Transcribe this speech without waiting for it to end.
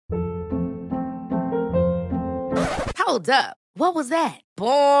Hold up. What was that?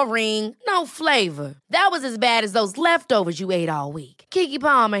 Boring. No flavor. That was as bad as those leftovers you ate all week. Keke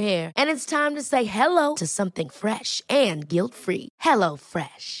Palmer here, and it's time to say hello to something fresh and guilt-free. Hello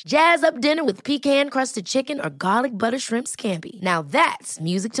Fresh. Jazz up dinner with pecan-crusted chicken or garlic butter shrimp scampi. Now that's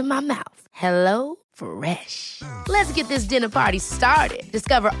music to my mouth. Hello Fresh. Let's get this dinner party started.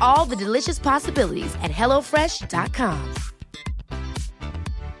 Discover all the delicious possibilities at hellofresh.com.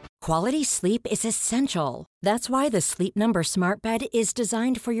 Quality sleep is essential. That's why the Sleep Number Smart Bed is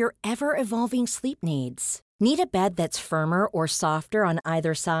designed for your ever-evolving sleep needs. Need a bed that's firmer or softer on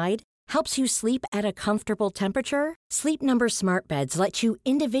either side? Helps you sleep at a comfortable temperature? Sleep Number Smart Beds let you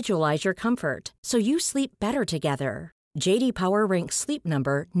individualize your comfort, so you sleep better together. J.D. Power ranks Sleep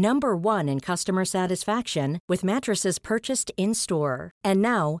Number number 1 in customer satisfaction with mattresses purchased in-store. And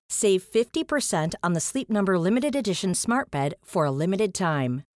now, save 50% on the Sleep Number Limited Edition Smart Bed for a limited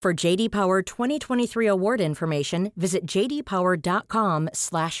time. For J.D. Power 2023 award information, visit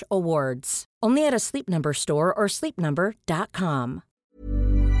jdpower.com/awards. Only at a Sleep Number store or sleepnumber.com.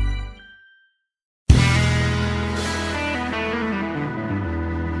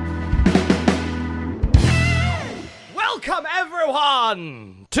 Welcome,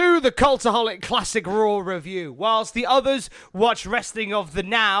 everyone, to the Cultaholic Classic Raw review. Whilst the others watch Wrestling of the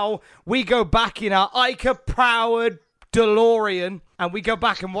Now, we go back in our Ica-powered DeLorean, and we go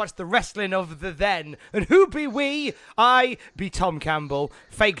back and watch the Wrestling of the Then. And who be we? I be Tom Campbell,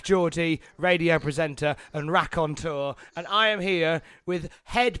 fake Geordie, radio presenter, and raconteur. And I am here with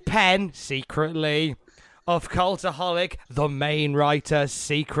head pen, secretly, of Cultaholic, the main writer,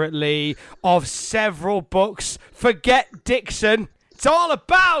 secretly, of several books. Forget Dixon. It's all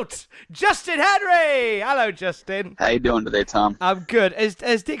about Justin Henry. Hello, Justin. How you doing today, Tom? I'm good.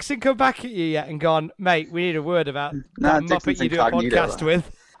 Has Dixon come back at you yet and gone, mate, we need a word about that Muppet you do a podcast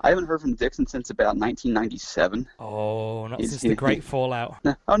with? I haven't heard from Dixon since about 1997. Oh, not since the Great Fallout.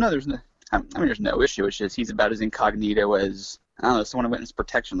 There's no issue. It's just he's about as incognito as, I don't know, someone in witness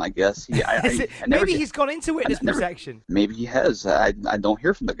protection, I guess. Maybe he's gone into witness protection. Maybe he has. I don't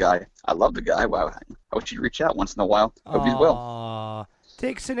hear from the guy. I love the guy. Wow. I wish he'd reach out once in a while. Hope he's well.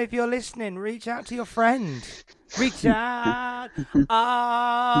 Dixon, if you're listening, reach out to your friend. Reach out.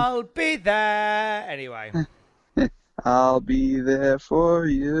 I'll be there. Anyway. I'll be there for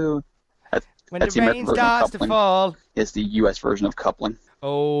you. When the rain starts to fall. It's the U.S. version of coupling.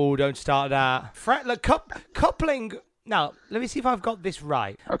 Oh, don't start that. Coupling. Now, let me see if I've got this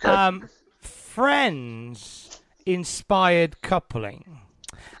right. Okay. Friends inspired coupling.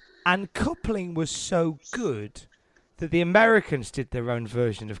 And coupling was so good that the Americans did their own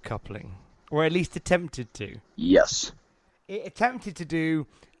version of coupling. Or at least attempted to. Yes. It attempted to do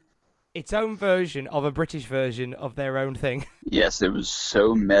its own version of a British version of their own thing. Yes, it was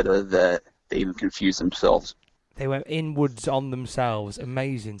so meta that they even confused themselves. They went inwards on themselves.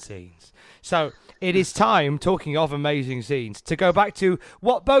 Amazing scenes. So, it is time, talking of amazing scenes, to go back to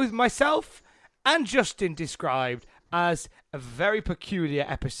what both myself and Justin described as a very peculiar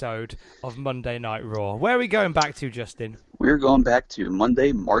episode of Monday Night Raw. Where are we going back to, Justin? We're going back to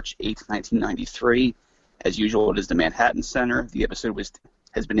Monday, March 8th, 1993. As usual, it is the Manhattan Center. The episode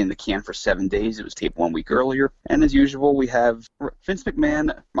has been in the can for 7 days. It was taped 1 week earlier. And as usual, we have Vince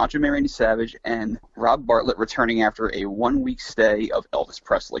McMahon, Macho Man Randy Savage, and Rob Bartlett returning after a 1 week stay of Elvis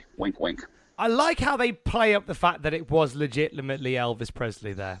Presley. Wink, wink. I like how they play up the fact that it was legitimately Elvis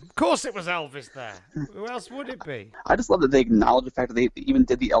Presley there. Of course it was Elvis there. Who else would it be? I just love that they acknowledge the fact that they even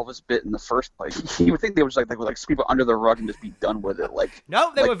did the Elvis bit in the first place. You would think they would just like sweep it under the rug and just be done with it.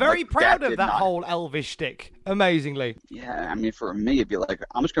 No, they were very proud of that whole Elvis shtick. Amazingly. Yeah, I mean, for me, it'd be like,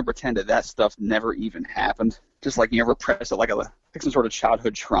 I'm just going to pretend that stuff never even happened. Just like you ever press it like some sort of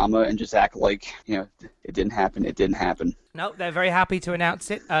childhood trauma and just act like, it didn't happen, it didn't happen. No, they're very happy to announce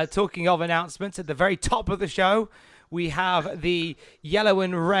it. Talking of announcements, at the very top of the show, we have the yellow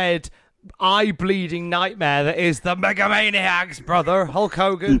and red eye-bleeding nightmare that is the Megamaniacs, brother, Hulk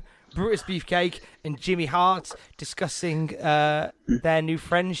Hogan, Brutus Beefcake, and Jimmy Hart discussing their new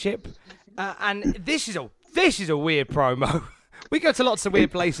friendship. And this is a weird promo. We go to lots of weird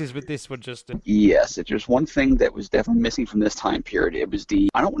places with this one, Justin. Yes, if there's one thing that was definitely missing from this time period, it was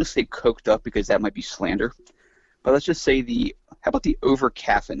I don't want to say coked up because that might be slander, but let's just say how about the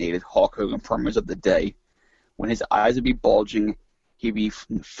over-caffeinated Hulk Hogan promos of the day, when his eyes would be bulging, he'd be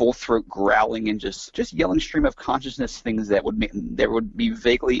full throat growling and just yelling stream of consciousness things that would be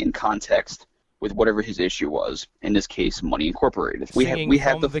vaguely in context with whatever his issue was. In this case, Money Incorporated. We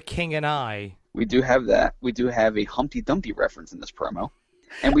have the King and I. We do have that. We do have a Humpty Dumpty reference in this promo.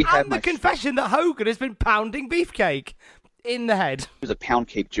 And we have the confession that Hogan has been pounding Beefcake. in the head. There's a pound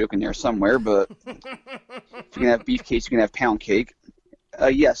cake joke in there somewhere, but if you can have beefcakes, you can have pound cake.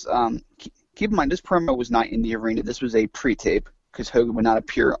 Yes, keep in mind, this promo was not in the arena. This was a pre-tape, because Hogan would not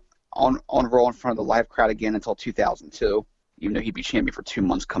appear on Raw in front of the live crowd again until 2002. Even though he'd be champion for 2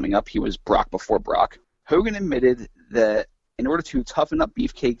 months coming up, he was Brock before Brock. Hogan admitted that in order to toughen up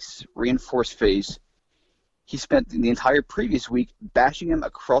Beefcake's reinforced face, he spent the entire previous week bashing him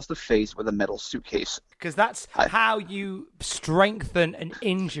across the face with a metal suitcase. Because that's how you strengthen an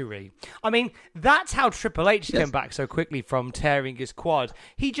injury. I mean, that's how Triple H came back so quickly from tearing his quad.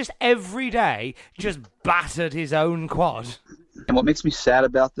 He just every day just battered his own quad. And what makes me sad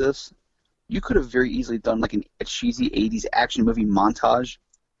about this, you could have very easily done like a cheesy 80s action movie montage.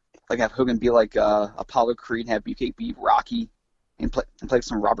 Like have Hogan be like Apollo Creed and have Beefcake be Rocky and play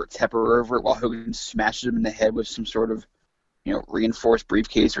some Robert Tepper over it while Hogan smashes him in the head with some sort of, reinforced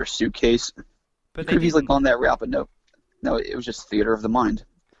briefcase or suitcase. But could have easily gone that route, but no, it was just theater of the mind.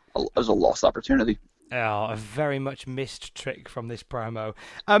 It was a lost opportunity. Oh, a very much missed trick from this promo.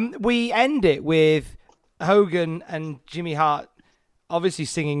 We end it with Hogan and Jimmy Hart obviously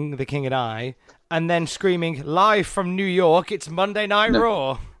singing The King and I, and then screaming, live from New York, it's Monday Night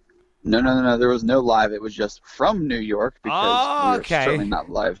Raw. No. There was no live. It was just from New York because we're certainly not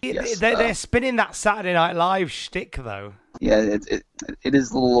live. Yes, they're spinning that Saturday Night Live shtick, though. Yeah, it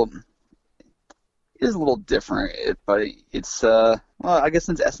is a little different, but it's well, I guess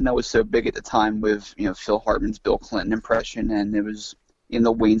since SNL was so big at the time with Phil Hartman's Bill Clinton impression, and it was in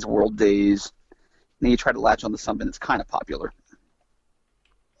the Wayne's World days, and then you try to latch onto something that's kind of popular.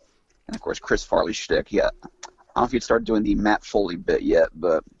 And of course, Chris Farley's shtick. Yeah, I don't know if you'd started doing the Matt Foley bit yet,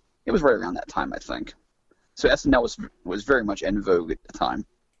 but it was right around that time, I think. So SNL was very much en vogue at the time.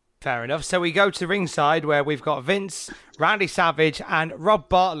 Fair enough. So we go to ringside where we've got Vince, Randy Savage, and Rob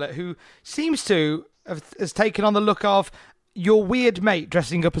Bartlett, who seems to has taken on the look of your weird mate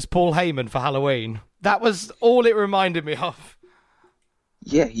dressing up as Paul Heyman for Halloween. That was all it reminded me of.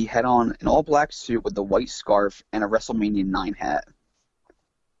 Yeah, he had on an all-black suit with the white scarf and a WrestleMania 9 hat.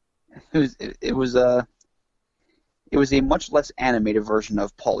 It was a much less animated version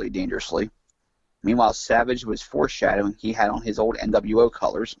of Paulie Dangerously. Meanwhile, Savage was foreshadowing he had on his old NWO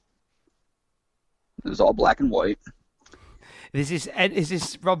colors. It was all black and white. Is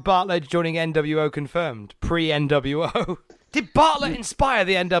this Rob Bartlett joining NWO confirmed? Pre-NWO? Did Bartlett inspire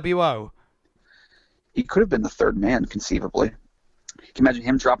the NWO? He could have been the third man, conceivably. Can you imagine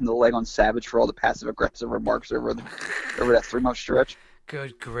him dropping the leg on Savage for all the passive-aggressive remarks over that 3-month stretch?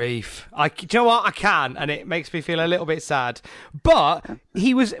 Good grief. Do you know what? I can, and it makes me feel a little bit sad. But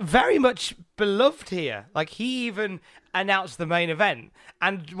he was very much beloved here. Like, he even announced the main event.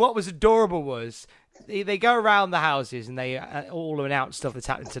 And what was adorable was they go around the houses and they all announce stuff that's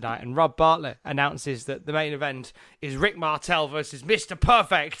happening tonight. And Rob Bartlett announces that the main event is Rick Martel versus Mr.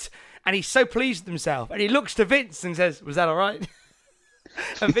 Perfect. And he's so pleased with himself. And he looks to Vince and says, was that all right?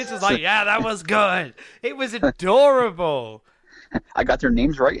 And Vince was like, yeah, that was good. It was adorable. I got their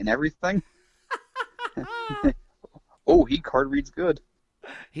names right and everything. Oh, he card reads good.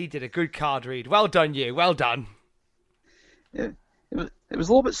 He did a good card read. Well done, you. Well done. It was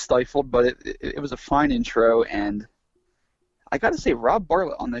a little bit stifled, but it was a fine intro. And I got to say, Rob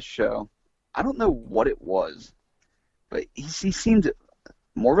Bartlett on this show, I don't know what it was, but he seemed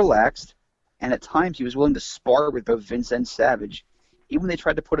more relaxed. And at times he was willing to spar with both Vince and Savage. Even when they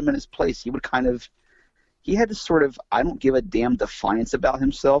tried to put him in his place, he had this sort of I don't give a damn defiance about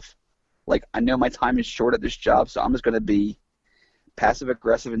himself. Like, I know my time is short at this job, so I'm just going to be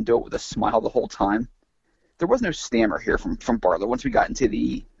passive-aggressive and do it with a smile the whole time. There was no stammer here from Bartlett once we got into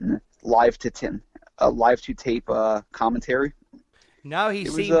the live-to-tape commentary. No,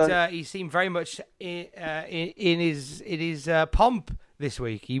 he seemed very much in his pomp this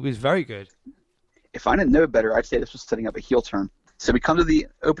week. He was very good. If I didn't know better, I'd say this was setting up a heel turn. So we come to the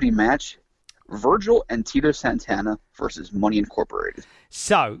opening match. Virgil and Tito Santana versus Money Incorporated.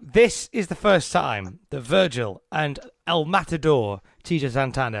 So, this is the first time that Virgil and El Matador, Tito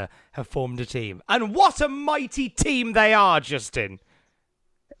Santana, have formed a team. And what a mighty team they are, Justin!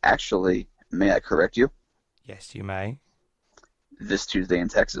 Actually, may I correct you? Yes, you may. This Tuesday in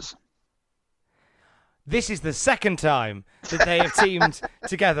Texas. This is the second time that they have teamed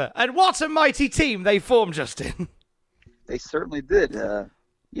together. And what a mighty team they formed, Justin! They certainly did.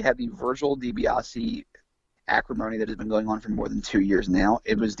 You had the Virgil DiBiase acrimony that has been going on for more than 2 years now.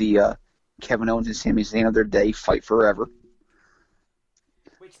 It was the Kevin Owens and Sami Zayn of their day, Fight Forever.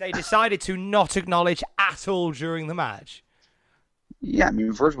 Which they decided to not acknowledge at all during the match. Yeah, I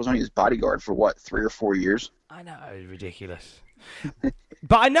mean, Virgil was only his bodyguard for, 3 or 4 years? I know, it was ridiculous.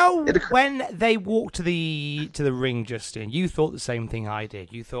 But I know when they walked to the ring, Justin, you thought the same thing I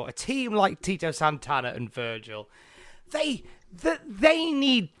did. You thought a team like Tito Santana and Virgil, they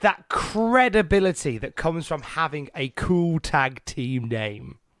need that credibility that comes from having a cool tag team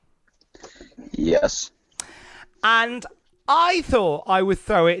name. Yes. And I thought I would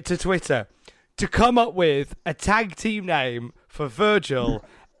throw it to Twitter to come up with a tag team name for Virgil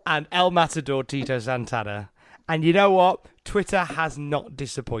and El Matador Tito Santana. And you know what? Twitter has not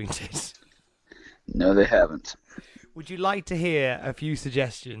disappointed. No, they haven't. Would you like to hear a few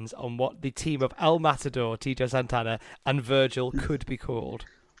suggestions on what the team of El Matador, Tito Santana, and Virgil could be called?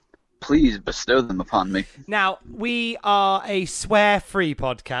 Please bestow them upon me. Now, we are a swear-free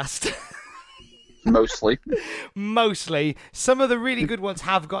podcast. Mostly. Mostly. Some of the really good ones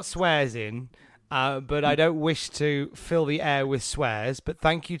have got swears in, but I don't wish to fill the air with swears. But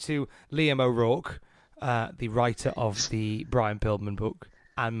thank you to Liam O'Rourke, the writer of the Brian Pillman book,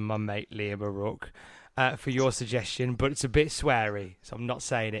 and my mate Liam O'Rourke, for your suggestion. But it's a bit sweary, so I'm not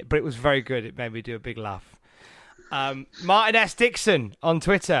saying it. But it was very good. It made me do a big laugh. Martin S. Dixon on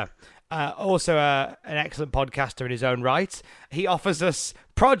Twitter, also an excellent podcaster in his own right. He offers us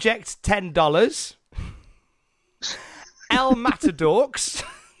Project $10, El Matadorks,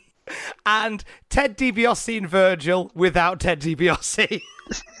 and Ted DiBiase and Virgil without Ted DiBiase.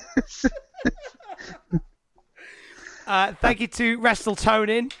 Thank you to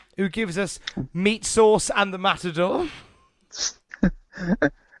WrestleTonin, who gives us Meat Sauce and the Matador.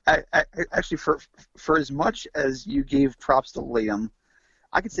 Actually, for as much as you gave props to Liam,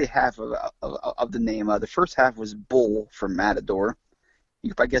 I could say half of the name. The first half was Bull for Matador. You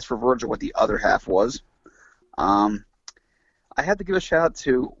could probably guess for Virgil what the other half was. I had to give a shout out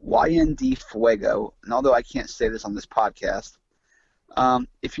to YND Fuego, and although I can't say this on this podcast,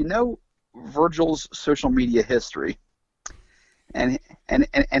 if you know Virgil's social media history and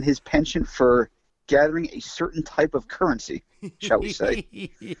his penchant for gathering a certain type of currency, shall we say,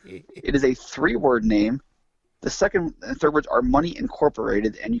 it is a 3-word name. The second and third words are Money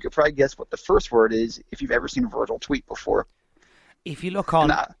Incorporated, and you could probably guess what the first word is if you've ever seen Virgil tweet before. If you look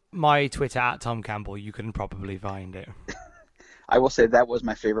on my Twitter at Tom Campbell, you can probably find it. I will say that was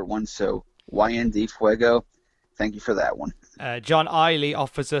my favorite one, so YND Fuego, thank you for that one. John Eiley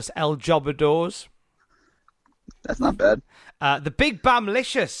offers us El Jobadors. That's not bad. The Big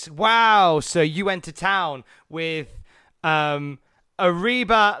Bamlicious. Wow. So you went to town with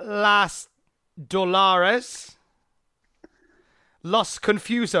Arriba Las Dolares, Los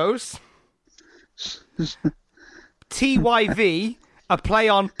Confusos, TYV, a play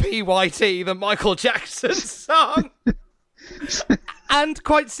on PYT, the Michael Jackson song, and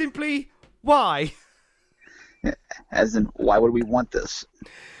quite simply, why? As in, why would we want this?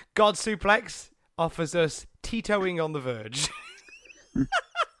 God Suplex offers us Titoing on the Verge.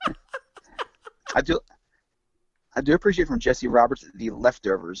 I do appreciate from Jesse Roberts the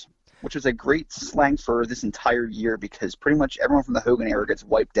Leftovers, which was a great slang for this entire year because pretty much everyone from the Hogan era gets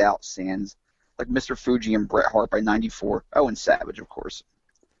wiped out, sans like Mr. Fuji and Bret Hart by 94. Oh, and Savage, of course.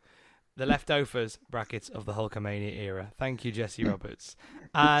 The Leftovers, brackets, of the Hulkamania era. Thank you, Jesse Roberts.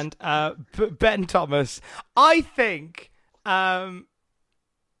 And Ben Thomas. I think Ben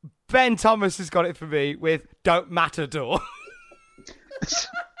Thomas has got it for me with Don't Matador.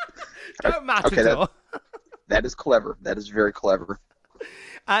 Don't Matador. Okay, that is clever. That is very clever.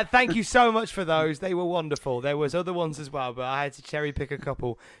 Thank you so much for those. They were wonderful. There was other ones as well, but I had to cherry pick a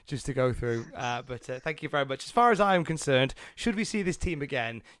couple just to go through. But thank you very much. As far as I am concerned, should we see this team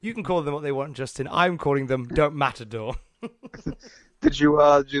again, you can call them what they want, Justin. I'm calling them Don't Matador. Did you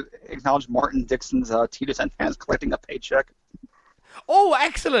acknowledge Martin Dixon's Tito Santana's collecting a paycheck? Oh,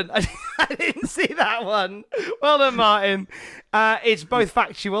 excellent. I didn't see that one. Well done, Martin. It's both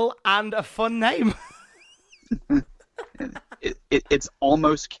factual and a fun name. It's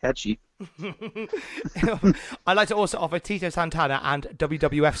almost catchy. I'd like to also offer Tito Santana and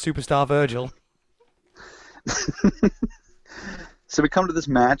WWF superstar Virgil. So we come to this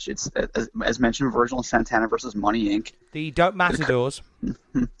match. It's, as mentioned, Virgil and Santana versus Money Inc. The Don't Matadors.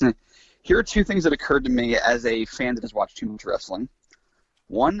 Here are two things that occurred to me as a fan that has watched too much wrestling.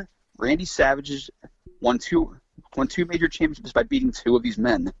 One, Randy Savage won two major championships by beating two of these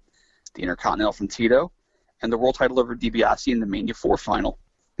men, the Intercontinental from Tito and the world title over DiBiase in the Mania 4 final.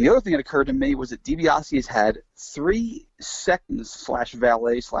 The other thing that occurred to me was that DiBiase has had 3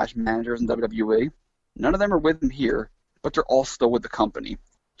 seconds/valet/managers in WWE. None of them are with him here, but they're all still with the company.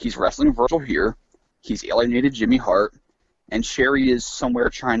 He's wrestling Virgil here. He's alienated Jimmy Hart. And Sherry is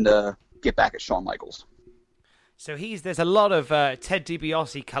somewhere trying to get back at Shawn Michaels. So there's a lot of Ted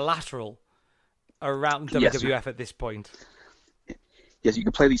DiBiase collateral around WWF at this point. Yes, you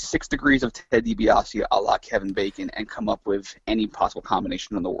can play these 6 degrees of Ted DiBiase a la Kevin Bacon and come up with any possible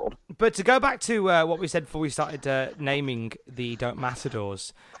combination in the world. But to go back to what we said before we started naming the Don't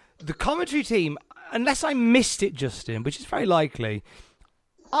Matadors, the commentary team, unless I missed it, Justin, which is very likely,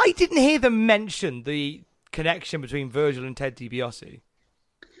 I didn't hear them mention the connection between Virgil and Ted DiBiase.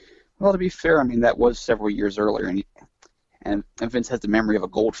 Well, to be fair, I mean, that was several years earlier, and Vince has the memory of a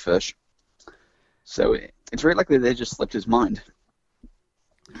goldfish. So it's very likely they just slipped his mind.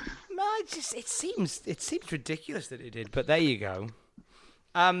 It seems ridiculous that it did, but there you go.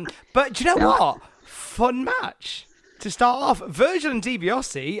 But do you know what? Fun match to start off. Virgil and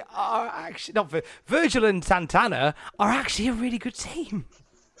DiBiase are actually Virgil and Santana are actually a really good team.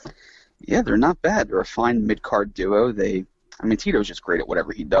 Yeah, they're not bad. They're a fine mid-card duo. Tito's just great at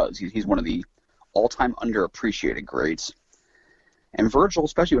whatever he does. He's one of the all-time underappreciated greats. And Virgil,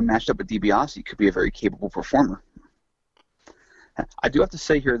 especially when matched up with DiBiase, could be a very capable performer. I do have to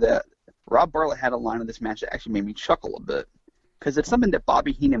say here that Rob Bartlett had a line in this match that actually made me chuckle a bit, because it's something that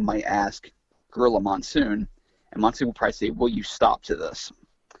Bobby Heenan might ask Gorilla Monsoon, and Monsoon will probably say, "Will you stop to this?"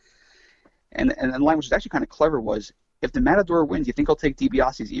 And the line, which was actually kind of clever, was, "If the Matador wins, you think he'll take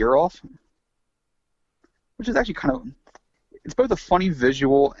DiBiase's ear off?" Which is actually it's both a funny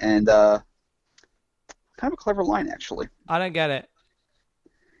visual and kind of a clever line, actually. I don't get it.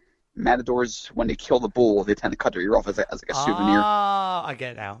 Matadors, when they kill the bull, they tend to cut their ear off as like a souvenir. Ah, I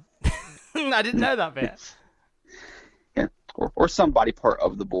get it now. I didn't know that bit. Yeah, or some body part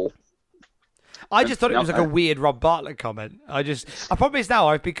of the bull. I just thought it was like a weird Rob Bartlett comment. I promise now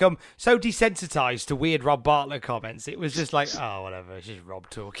I've become so desensitized to weird Rob Bartlett comments. It was just like, oh, whatever. It's just Rob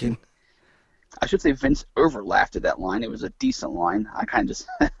talking. I should say Vince over-laughed at that line. It was a decent line. I kind of just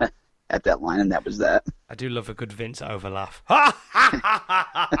at that line, and that was that. I do love a good Vince overlaugh. Ha ha ha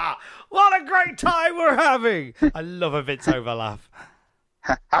ha ha! What a great time we're having! I love a Vince overlaugh.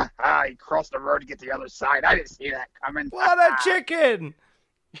 Ha ha ha! He crossed the road to get to the other side. I didn't see that coming. What a chicken!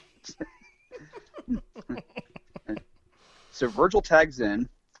 So Virgil tags in.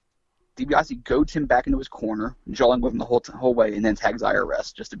 DiBiase goads him back into his corner, jawing with him the whole way, and then tags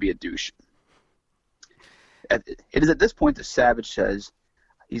IRS just to be a douche. It is at this point that Savage says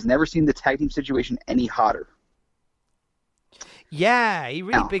he's never seen the tag team situation any hotter. Yeah, he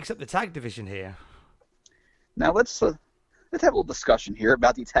really bigs up the tag division here. Now let's have a little discussion here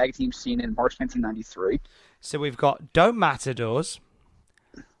about the tag team scene in March 1993. So we've got Don't Matadors.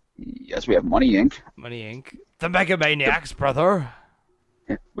 Yes, we have Money Inc. Money Inc. The Mega Maniacs, brother.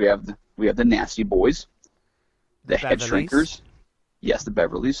 Yeah, we have the Nasty Boys. The Head Shrinkers. Yes, the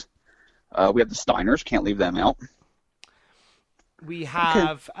Beverleys. We have the Steiners. Can't leave them out. We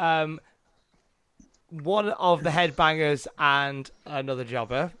have one of the Headbangers and another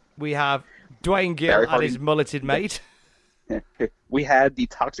jobber. We have Dwayne Gill and his mulleted mate. We had the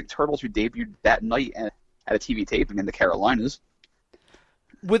Toxic Turtles who debuted that night at a TV taping in the Carolinas.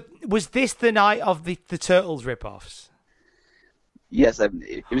 Was this the night of the Turtles ripoffs? Yes,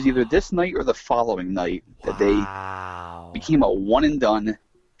 it was either this night or the following night that they became a one and done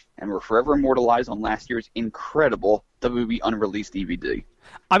and were forever immortalized on last year's incredible WWE unreleased DVD.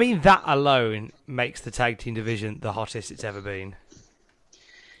 I mean, that alone makes the tag team division the hottest it's ever been.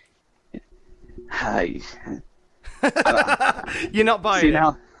 You're not buying it?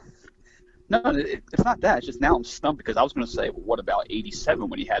 Now, no, it's not that. It's just now I'm stumped because I was going to say, well, what about 87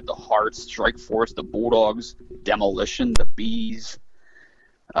 when you had the Hearts, Strike Force, the Bulldogs, Demolition, the Bees,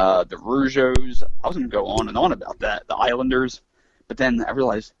 the Rougeos. I was going to go on and on about that, the Islanders. But then I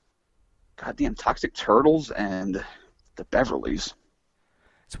realized, goddamn, Toxic Turtles and the Beverleys.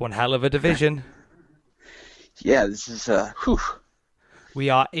 It's one hell of a division. Yeah, this is, whew. We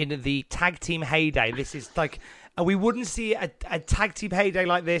are in the tag team heyday. This is like, we wouldn't see a tag team heyday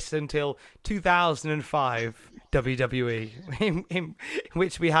like this until 2005 WWE, in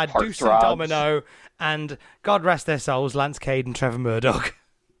which we had Deuce and Domino and, God rest their souls, Lance Cade and Trevor Murdoch.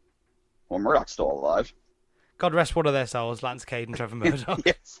 Well, Murdoch's still alive. God rest one of their souls, Lance Cade and Trevor Murdoch.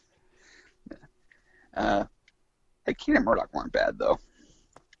 Yes. Hey, Cade and Murdoch weren't bad, though.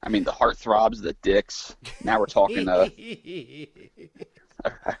 I mean, the Heartthrobs, the Dicks. Now we're talking... I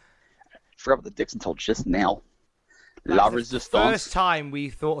forgot about the Dicks until just now. La Resistance. First time we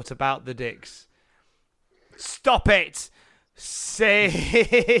thought about the Dicks. Stop it!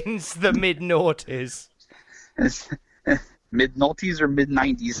 Since the mid-noughties. Mid-noughties or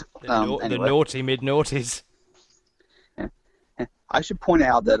mid-90s? The naughty mid-noughties. I should point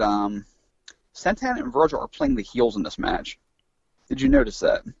out that Santana and Virgil are playing the heels in this match. Did you notice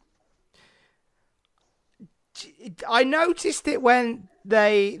that? I noticed it when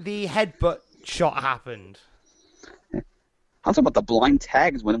the headbutt shot happened. I'm talking about the blind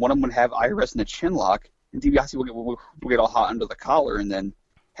tags when one of them would have IRS in a chin lock, and DiBiase would get all hot under the collar, and then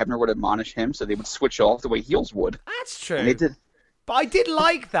Hebner would admonish him, so they would switch off the way heels would. That's true. And they did. But I did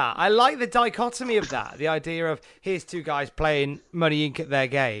like that. I like the dichotomy of that. The idea of here's two guys playing Money Inc. at their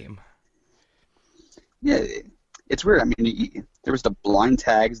game. Yeah, it's weird. I mean, there was the blind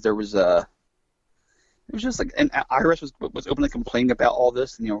tags. There was it was just like, and IRS was openly complaining about all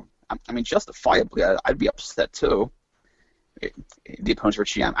this. And, I mean, justifiably, I'd be upset too. The opponents were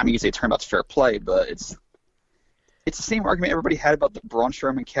cheating. I mean, you say turnabout's fair play, but it's the same argument everybody had about the Braun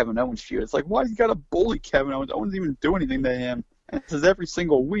Strowman Kevin Owens feud. It's like, why you got to bully Kevin Owens? Owens didn't even do anything to him. And this is every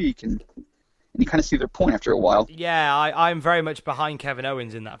single week, and you kind of see their point after a while. Yeah, I'm very much behind Kevin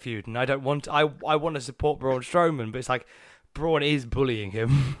Owens in that feud, and I don't want I want to support Braun Strowman, but it's like Braun is bullying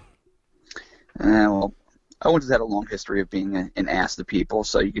him. Well, Owens has had a long history of being an ass to people,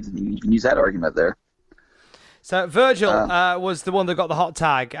 so you can use that argument there. So Virgil was the one that got the hot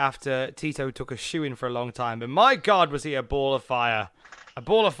tag after Tito took a shoe-in for a long time, and my God, was he a ball of fire. A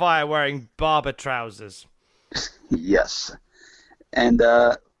ball of fire wearing barber trousers. Yes. And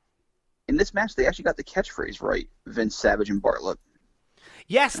in this match, they actually got the catchphrase right, Vince, Savage, and Bartlett.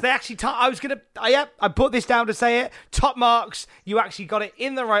 Yes, they actually... I put this down to say it. Top marks. You actually got it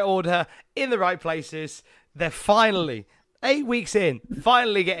in the right order, in the right places. They're finally, 8 weeks in,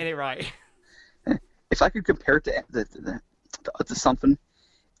 finally getting it right. If I could compare it to something,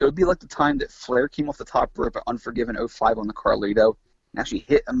 it would be like the time that Flair came off the top rope at Unforgiven 05 on the Carlito and actually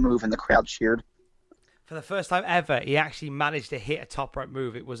hit a move and the crowd cheered. For the first time ever, he actually managed to hit a top rope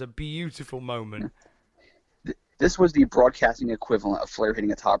move. It was a beautiful moment. This was the broadcasting equivalent of Flair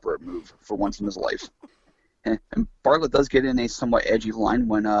hitting a top rope move for once in his life. And Bartlett does get in a somewhat edgy line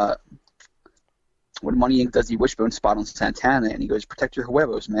when Money Inc. does the wishbone spot on Santana, and he goes, "Protect your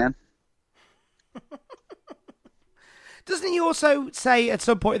huevos, man." Doesn't he also say at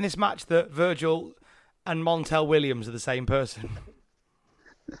some point in this match that Virgil and Montel Williams are the same person?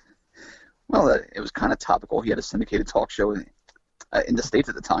 Well, it was kind of topical. He had a syndicated talk show in the States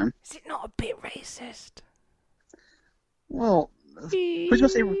at the time. Is it not a bit racist? Well, who's going to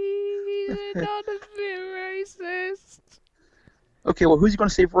say... not a bit racist. Okay, well, who's going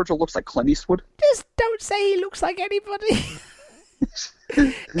to say Virgil looks like Clint Eastwood? Just don't say he looks like anybody.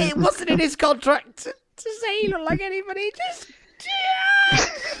 It wasn't in his contract to say he looked like anybody. It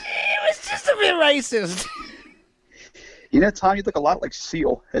was just a bit racist. Tom, you look a lot like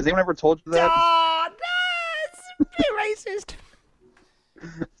Seal. Has anyone ever told you that? Oh, no, it's a bit racist.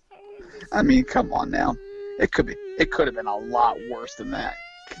 I mean, come on now. It could have been a lot worse than that.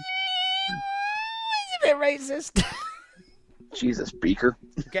 It's a bit racist. Jesus, Beaker.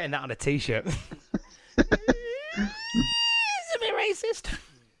 I'm getting that on a t-shirt. It's a bit racist.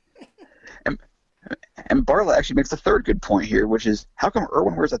 And Bartlett actually makes a third good point here, which is, how come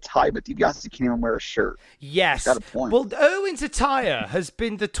Irwin wears a tie but DiBiase can't even wear a shirt? Yes. He's got a point. Well, Irwin's attire has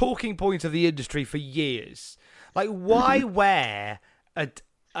been the talking point of the industry for years. Like, why wear a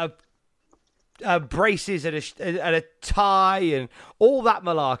braces and a tie and all that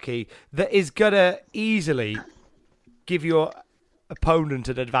malarkey that is going to easily give your opponent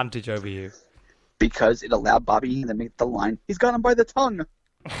an advantage over you? Because it allowed Bobby Heenan to make the line, "He's got him by the tongue."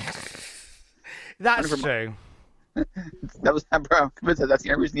 That's true. That's the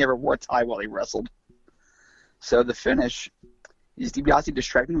only reason he ever wore a tie while he wrestled. So the finish is DiBiase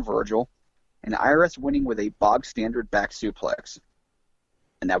distracting Virgil and IRS winning with a bog standard back suplex.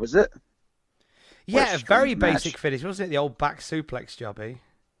 And that was it. Yeah, a very basic finish, wasn't it? The old back suplex jobby.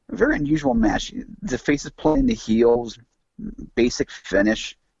 A very unusual match. The faces playing the heels, basic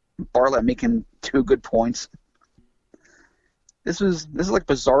finish. Bartlett making 2 good points. This is like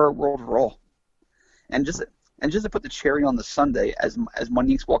Bizarro World Raw. And just to put the cherry on the sundae, as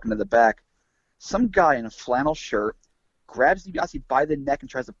Monique's walking to the back, some guy in a flannel shirt grabs DiBiase by the neck and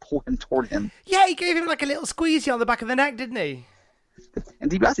tries to pull him toward him. Yeah, he gave him like a little squeezy on the back of the neck, didn't he? And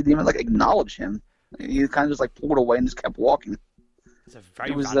DiBiase didn't even acknowledge him. He kind of just pulled away and just kept walking. It's a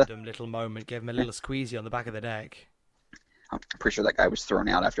very random little moment. Gave him a little squeezy on the back of the neck. I'm pretty sure that guy was thrown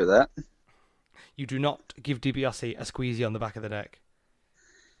out after that. You do not give DiBiase a squeezy on the back of the neck.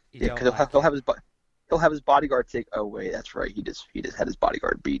 Yeah, because he'll have his bodyguard take. Oh wait, that's right. He just had his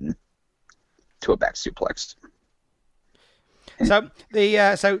bodyguard beaten to a back suplex. So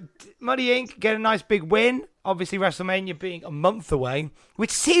Money Inc. get a nice big win. Obviously, WrestleMania being a month away,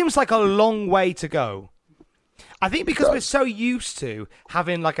 which seems like a long way to go. I think because we're so used to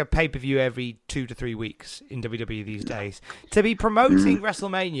having a pay-per-view every 2 to 3 weeks in WWE these days, to be promoting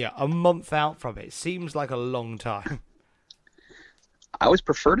WrestleMania a month out from it seems like a long time. I always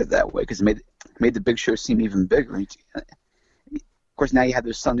preferred it that way because it made the big show seem even bigger. course, now you have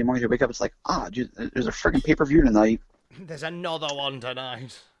those Sunday mornings you wake up, it's like, there's a friggin' pay-per-view tonight. There's another one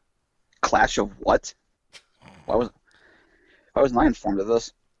tonight. Clash of what? Why wasn't I informed of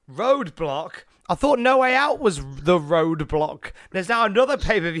this? Roadblock? I thought No Way Out was the Roadblock. There's now another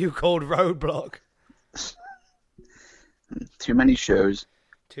pay-per-view called Roadblock. Too many shows.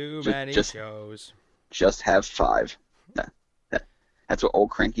 Too many shows. Just have 5. That's what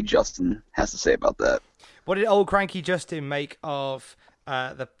old cranky Justin has to say about that. What did old cranky Justin make of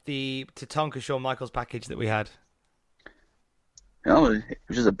the Tatanka Shawn Michaels package that we had? It was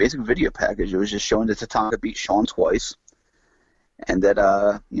just a basic video package. It was just showing that Tatanka beat Shawn twice, and that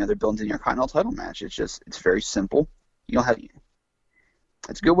they're building the Intercontinental title match. It's very simple. You don't have.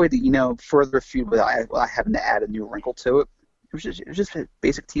 It's a good way to further a feud without having to add a new wrinkle to it. It was just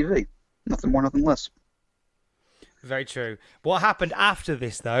basic TV, nothing more, nothing less. Very true. What happened after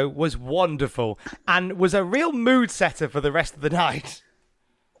this, though, was wonderful and was a real mood setter for the rest of the night.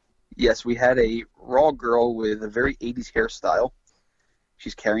 Yes, we had a Raw girl with a very 80s hairstyle.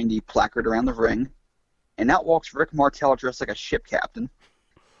 She's carrying the placard around the ring. And out walks Rick Martel dressed like a ship captain.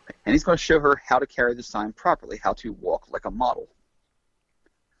 And he's going to show her how to carry the sign properly, how to walk like a model.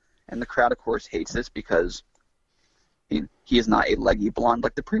 And the crowd, of course, hates this because he is not a leggy blonde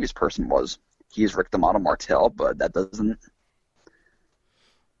like the previous person was. He is Rick the Model Martel, but that doesn't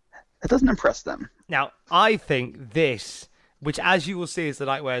impress them. Now, I think this, which as you will see as the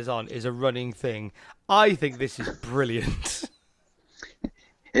night wears on, is a running thing. I think this is brilliant.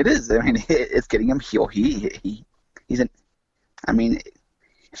 It is. I mean, it's getting him heel. If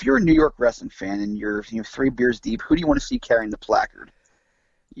you're a New York wrestling fan and you're 3 beers deep, who do you want to see carrying the placard?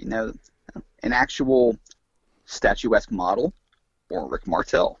 An actual statuesque model or Rick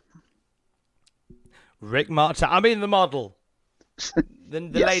Martel? Rick Martel. I mean the model. The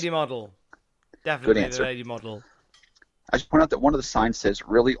Yes. lady model. Definitely Good answer. the lady model. I just point out that one of the signs says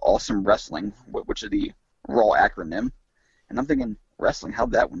Really Awesome Wrestling, which is the Raw acronym. And I'm thinking, wrestling,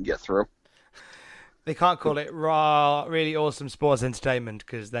 how'd that one get through? They can't call it Raw Really Awesome Sports Entertainment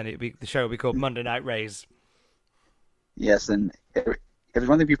because then the show would be called Monday Night Rays. Yes, and if there's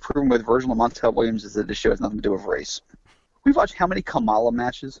one thing we've proven with Virgil and Montel Williams is that this show has nothing to do with race. We've watched how many Kamala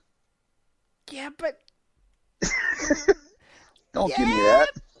matches? Yeah, but... Don't give me that.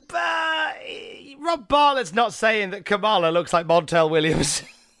 But Rob Bartlett's not saying that Kamala looks like Montel Williams.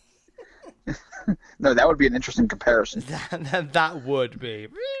 No, that would be an interesting comparison. That would be.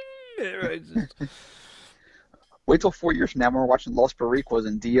 Wait till 4 years from now when we're watching Los Barriquas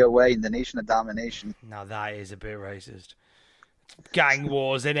and DOA and the Nation of Domination. Now that is a bit racist. It's gang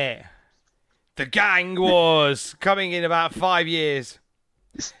wars, innit? The gang wars coming in about 5 years.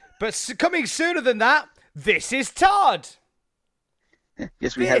 But coming sooner than that, This Is Todd.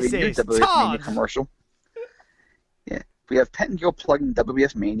 Yes, we have a new WWF Mania Todd. commercial. Yeah, we have Pettengill plugging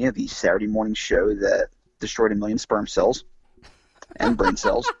WWF Mania, the Saturday morning show that destroyed 1 million sperm cells and brain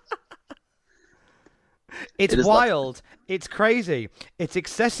cells. It's It is wild. It's crazy. It's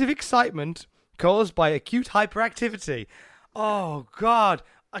excessive excitement caused by acute hyperactivity. Oh, God.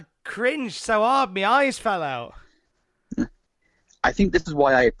 I cringed so hard my eyes fell out. I think this is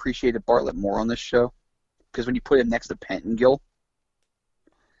why I appreciated Bartlett more on this show. Because when you put him next to Pettengill,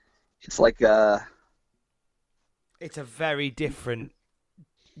 it's like It's a very different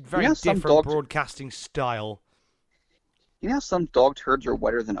some different dogs- broadcasting style. you know how some dog turds are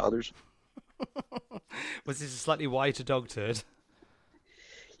wetter than others? Was this a slightly whiter dog turd?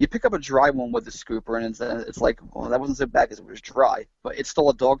 You pick up a dry one with the scooper, and it's like, well, that wasn't so bad because it was dry, but it's still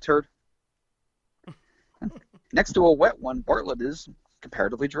a dog turd. Next to a wet one, Bartlett is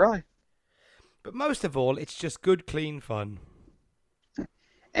comparatively dry. But most of all, it's just good, clean fun.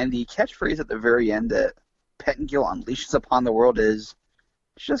 And the catchphrase at the very end that Pettengill unleashes upon the world is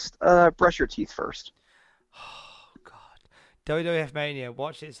just brush your teeth first. Oh, God. WWF Mania,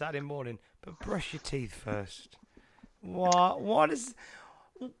 watch it Saturday morning, but brush your teeth first. What is...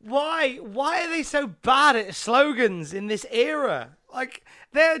 Why are they so bad at slogans in this era? Like,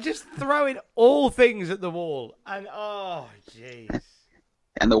 they're just throwing all things at the wall. And, oh, jeez.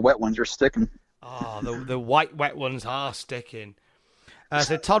 And the wet ones are sticking. Oh, the white wet ones are sticking.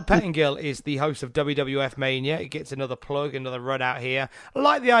 So Todd Pettengill is the host of WWF Mania. He gets another plug, another run out here. I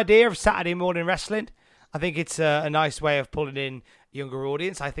like the idea of Saturday morning wrestling. I think it's a nice way of pulling in a younger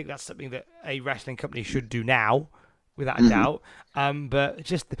audience. I think that's something that a wrestling company should do now, without a doubt. But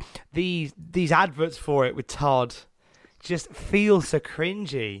just these adverts for it with Todd just feel so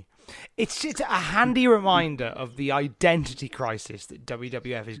cringy. It's just a handy reminder of the identity crisis that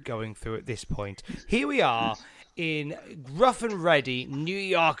WWF is going through at this point. Here we are in rough and ready New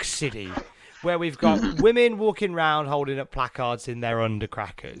York City where we've got women walking around holding up placards in their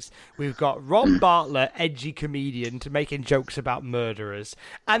undercrackers. We've got Rob Bartlett, edgy comedian, to making jokes about murderers.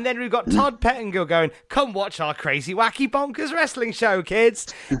 And then we've got Todd Pettengill going, come watch our crazy, wacky, bonkers wrestling show,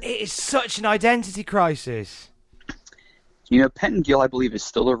 kids. It is such an identity crisis. You know, Pettengill, I believe, is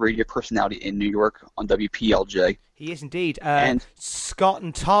still a radio personality in New York on WPLJ. He is indeed. And Scott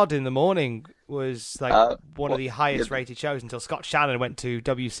and Todd in the morning was one of the highest rated shows until Scott Shannon went to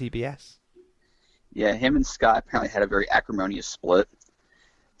WCBS. Yeah, him and Scott apparently had a very acrimonious split.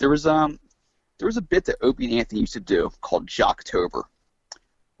 There was a bit that Opie and Anthony used to do called Jocktober,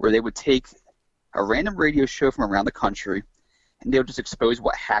 where they would take a random radio show from around the country, and they would just expose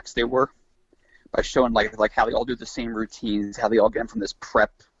what hacks they were by showing like how they all do the same routines, how they all get them from this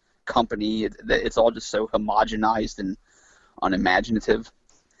prep company. It's all just so homogenized and unimaginative.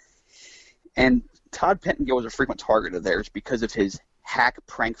 And Todd Pettengill was a frequent target of theirs because of his hack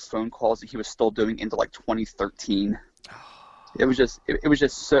prank phone calls that he was still doing into like 2013. It was just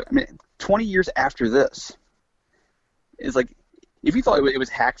so. I mean, 20 years after this, it's like if you thought it was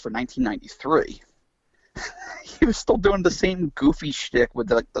hacked for 1993. He was still doing the same goofy shtick with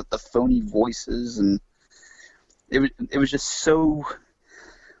the phony voices, and it was just so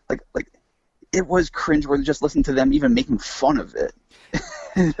like it was cringeworthy just listening to them even making fun of it.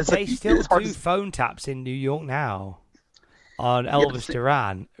 They still do phone taps in New York now on Elvis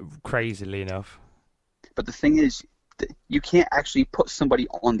Duran, crazily enough. But the thing is, you can't actually put somebody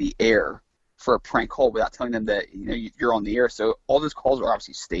on the air for a prank call without telling them that you're on the air. So all those calls are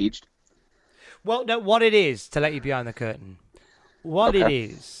obviously staged. Well, no, what it is, to let you behind the curtain, what it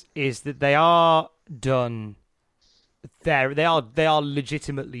is that they are done. They are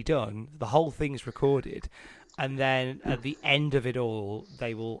legitimately done. The whole thing's recorded, and then at the end of it all,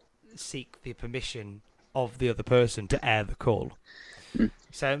 they will seek the permission of the other person to air the call.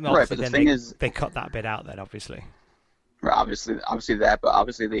 So right, but the thing is, they cut that bit out. Then obviously, right, obviously that, but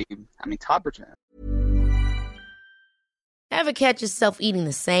obviously Todd Bertrand. Ever catch yourself eating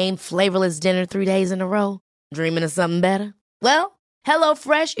the same flavorless dinner 3 days in a row? Dreaming of something better? Well,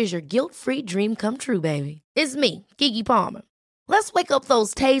 HelloFresh is your guilt-free dream come true, baby. It's me, Keke Palmer. Let's wake up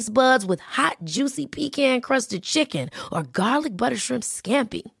those taste buds with hot, juicy pecan-crusted chicken or garlic butter shrimp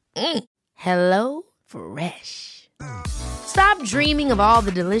scampi. Hello Fresh. Stop dreaming of all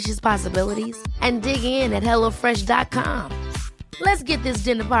the delicious possibilities and dig in at HelloFresh.com. Let's get this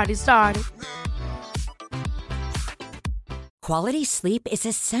dinner party started. Quality sleep is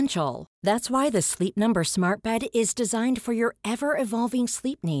essential. That's why the Sleep Number Smart Bed is designed for your ever-evolving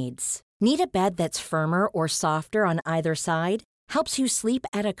sleep needs. Need a bed that's firmer or softer on either side? Helps you sleep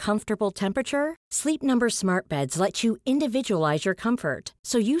at a comfortable temperature? Sleep Number Smart Beds let you individualize your comfort,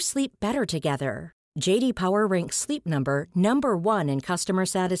 so you sleep better together. J.D. Power ranks Sleep Number number 1 in customer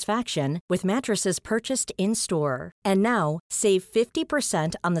satisfaction with mattresses purchased in-store. And now, save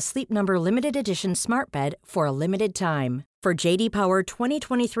 50% on the Sleep Number Limited Edition Smart Bed for a limited time. For J.D. Power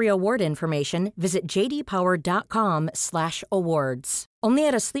 2023 award information, visit jdpower.com/awards. Only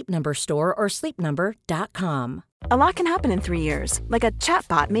at a Sleep Number store or sleepnumber.com. A lot can happen in 3 years, like a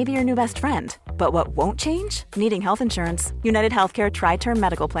chatbot may be your new best friend. But what won't change? Needing health insurance. United Healthcare Tri-Term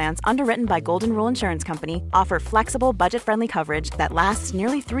Medical Plans, underwritten by Golden Rule Insurance Company, offer flexible, budget-friendly coverage that lasts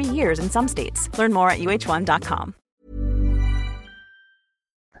nearly 3 years in some states. Learn more at uh1.com.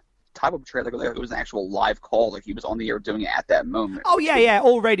 Type of portrayal like it was an actual live call, like he was on the air doing it at that moment. Oh yeah.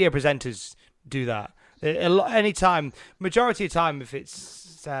 All radio presenters do that. Anytime, majority of the time, if it's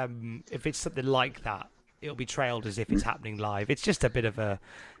something like that, it'll be trailed as if it's happening live. It's just a bit of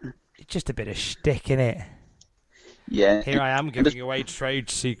shtick, innit? Yeah. Here I am giving away trade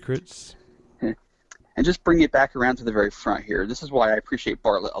secrets. And just bring it back around to the very front here. This is why I appreciate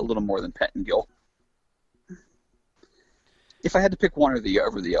Bartlett a little more than Pettengill. If I had to pick one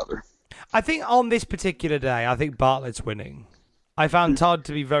over the other. I think on this particular day, I think Bartlett's winning. I found Todd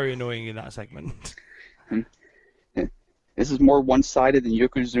to be very annoying in that segment. This is more one-sided than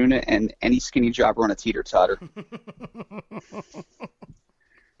Yokozuna and any skinny jobber on a teeter-totter.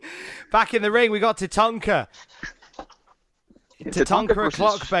 Back in the ring, we got Tatanka. Tatanka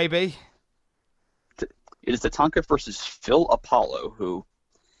o'clock, baby. It is Tatanka versus Phil Apollo, who,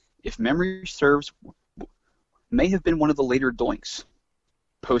 if memory serves, may have been one of the later Doinks,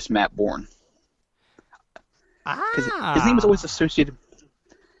 post Matt Bourne. His name was always associated.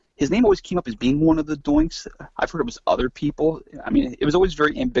 His name always came up as being one of the Doinks. I've heard it was other people. I mean, it was always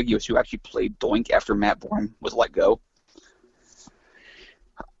very ambiguous who actually played Doink after Matt Bourne was let go.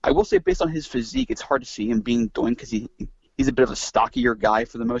 I will say, based on his physique, it's hard to see him being Doink because he's a bit of a stockier guy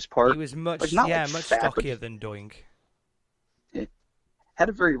for the most part. He was much fat, stockier than Doink. Had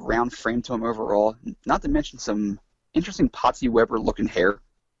a very round frame to him overall, not to mention some interesting Patsy Weber-looking hair.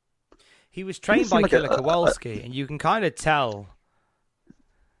 He was trained by Killer Kowalski, and you can kind of tell.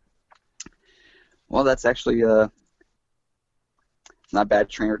 Well, that's actually not a bad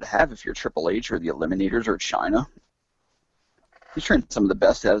trainer to have if you're Triple H or the Eliminators or China. He's trained some of the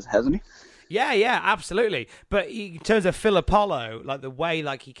best, hasn't he? Yeah, absolutely. But in terms of Phil Apollo, like the way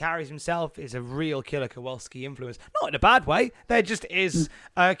like he carries himself is a real Killer Kowalski influence. Not in a bad way. There just is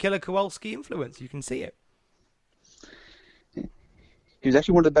a Killer Kowalski influence. You can see it. He was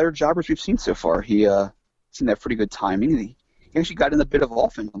actually one of the better jobbers we've seen so far. He seemed to have pretty good timing. He actually got in a bit of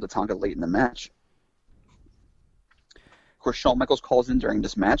offense on Tatanka late in the match. Of course, Shawn Michaels calls in during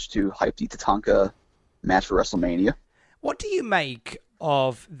this match to hype the Tatanka match for WrestleMania. What do you make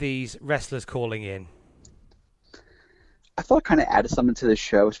of these wrestlers calling in? I thought it kind of added something to the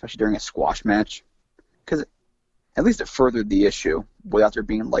show, especially during a squash match, because at least it furthered the issue without there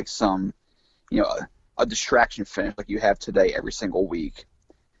being like some, a distraction finish like you have today every single week.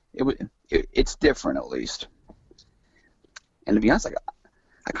 It's different at least. And to be honest,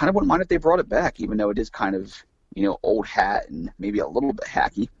 I kind of wouldn't mind if they brought it back, even though it is kind of old hat and maybe a little bit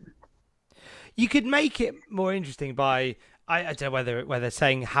hacky. You could make it more interesting by, I don't know whether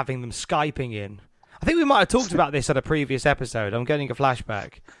saying having them Skyping in. I think we might have talked about this on a previous episode. I'm getting a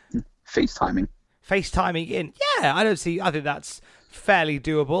flashback. FaceTiming in. Yeah, I think that's fairly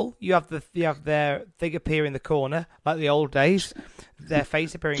doable. You have their thing appear in the corner, like the old days. Their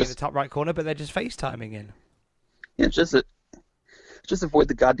face appearing in the top right corner, but they're just FaceTiming in. Yeah, just avoid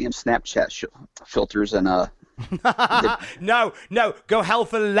the goddamn Snapchat filters and No, go hell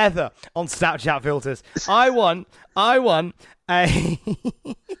for leather on Snapchat filters. I want a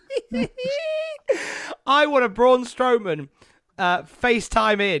Braun Strowman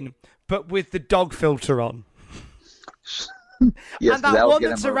FaceTime in, but with the dog filter on. Yes, and that one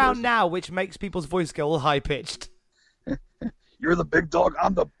that's around now, which makes people's voice go all high pitched. You're the big dog.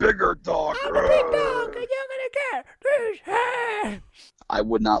 I'm the bigger dog. I'm the big dog, and you're gonna get this hand. I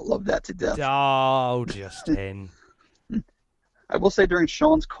would not love that to death. Oh, Justin. I will say during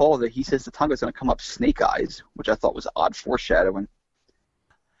Sean's call that he says Tatanka's going to come up snake eyes, which I thought was odd foreshadowing.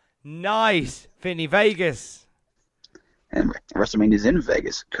 Nice. Vinny Vegas. And WrestleMania's in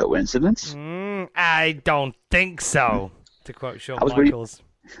Vegas. Coincidence? I don't think so, to quote Shawn Michaels.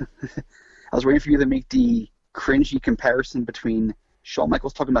 I was waiting for you to make the cringy comparison between Shawn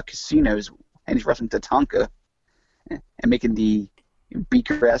Michaels talking about casinos and he's wrestling Tatanka and making the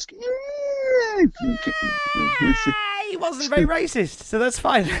Beaker-esque... He wasn't very racist, so that's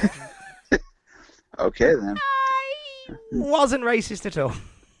fine. Okay, then. Wasn't racist at all.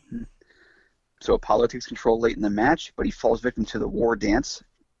 So Apollo takes control late in the match, but he falls victim to the war dance.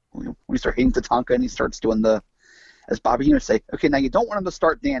 When we start hitting Tatanka and he starts doing as Bobby Heenan would say, okay, now you don't want him to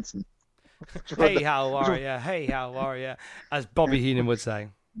start dancing. Hey, how are ya? Hey, how are ya? As Bobby Heenan would say.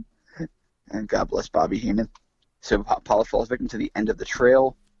 And God bless Bobby Heenan. So Apollo falls victim to the end of the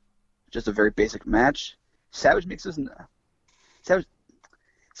trail. Just a very basic match. Savage makes sure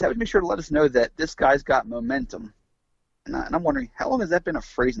to let us know that this guy's got momentum. And I'm wondering, how long has that been a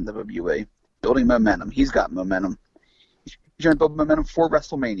phrase in WWE? Building momentum. He's got momentum. He's trying to build momentum for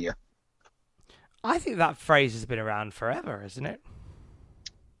WrestleMania. I think that phrase has been around forever, isn't it?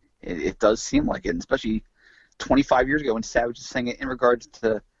 It does seem like it, and especially 25 years ago when Savage was saying it in regards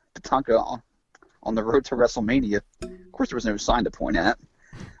to Tatanka on the road to WrestleMania. Of course, there was no sign to point at.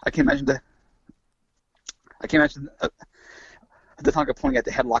 I can't imagine Tatanka pointing at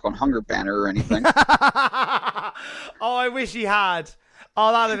the headlock on Hunger Banner or anything. Oh, I wish he had.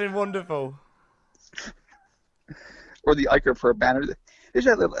 Oh, that would have been wonderful. Or the Iker Pro banner. They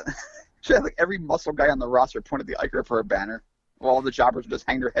should have like every muscle guy on the roster point at the Iker Pro banner. While all the jobbers just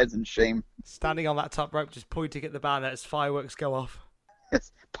hang their heads in shame. Standing on that top rope, just pointing at the banner as fireworks go off.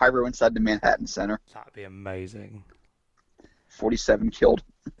 It's pyro inside the Manhattan Center. That'd be amazing. 47 killed.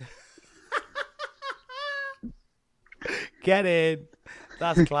 Get in.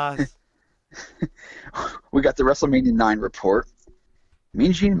 That's class. We got the WrestleMania 9 report.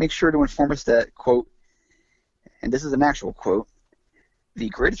 Mean Gene makes sure to inform us that, quote, and this is an actual quote, the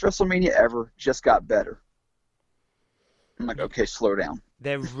greatest WrestleMania ever just got better. I'm like, okay, slow down.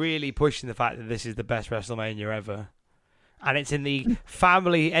 They're really pushing the fact that this is the best WrestleMania ever. And it's in the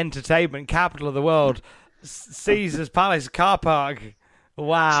family entertainment capital of the world, Caesar's Palace car park.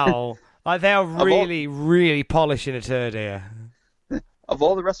 Wow. Like, they are really, really polishing a turd here. Of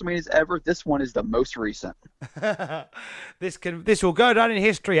all the WrestleManias ever, this one is the most recent. This will go down in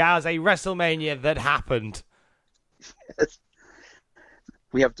history as a WrestleMania that happened. Yes.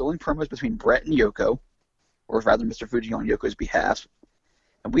 We have dueling promos between Brett and Yoko, or rather Mr. Fuji on Yoko's behalf.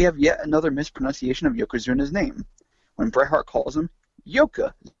 And we have yet another mispronunciation of Yokozuna's name, when Bret Hart calls him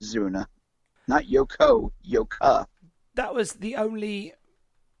Yokozuna, not Yoko, Yoka. That was the only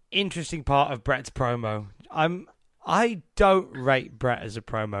interesting part of Bret's promo. I don't rate Bret as a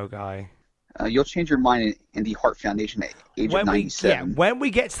promo guy. You'll change your mind in the Hart Foundation at age of 97. When we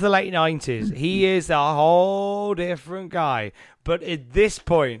get to the late 90s, he is a whole different guy. But at this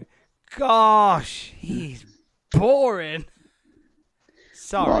point, gosh, he's boring.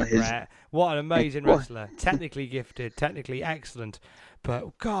 Sorry, Bret. What an amazing wrestler. Technically gifted, technically excellent.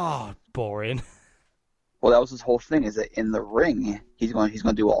 But, God, boring. Well, that was his whole thing, is that in the ring, he's going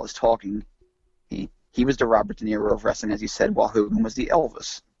to do all his talking. He was the Robert De Niro of wrestling, as he said, while Hogan was the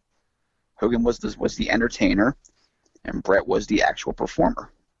Elvis. Hogan was the entertainer, and Bret was the actual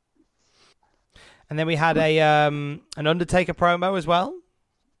performer. And then we had an Undertaker promo as well.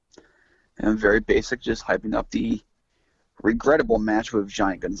 And very basic, just hyping up the regrettable match with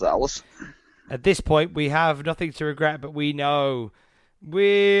Giant Gonzalez. At this point, we have nothing to regret, but we know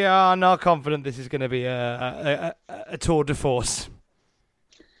we are not confident this is going to be a tour de force.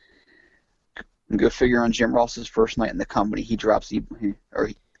 Go figure on Jim Ross's first night in the company. He's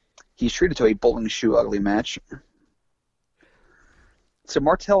treated to a bowling shoe ugly match. So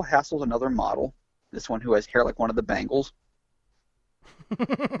Martel hassles another model, this one who has hair like one of the Bengals.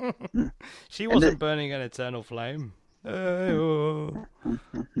 She wasn't burning an eternal flame. Oh.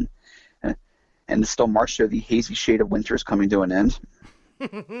 And the still March show, the hazy shade of winter is coming to an end.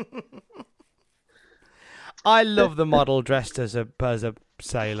 I love the model dressed as a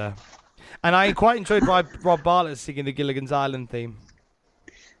sailor. And I quite enjoyed Rob Bartlett singing the Gilligan's Island theme.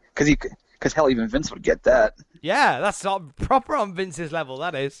 Because hell, even Vince would get that. Yeah, that's not proper on Vince's level,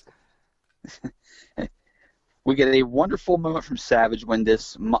 that is. We get a wonderful moment from Savage when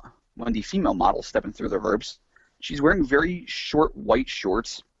the female model stepping through the ropes. She's wearing very short white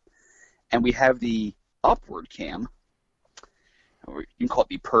shorts, and we have the upward cam. Or you can call it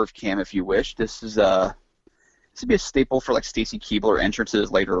the perv cam if you wish. This would be a staple for like Stacy Keibler entrances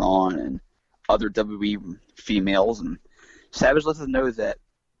later on and other WWE females. And Savage lets us know that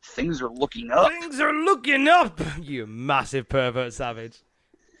things are looking up. Things are looking up, you massive pervert, Savage.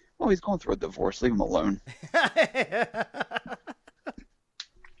 Well, he's going through a divorce. Leave him alone.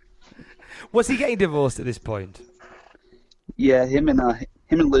 Was he getting divorced at this point? Yeah, him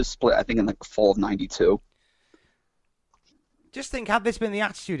and Liz split, I think, in the fall of '92. Just think, had this been the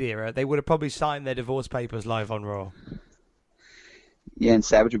Attitude Era, they would have probably signed their divorce papers live on Raw. Yeah, and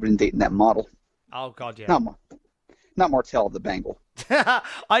Savage would have been dating that model. Oh, God, yeah. Not Martel, the Bengal.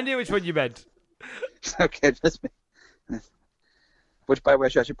 I knew which one you meant. Okay, which, by the way,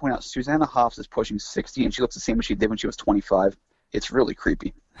 I should point out, Susanna Hoffs is pushing 60, and she looks the same as she did when she was 25. It's really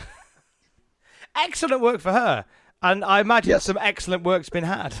creepy. Excellent work for her. And I imagine some excellent work's been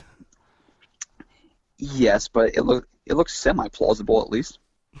had. Yes, but it looks semi-plausible, at least.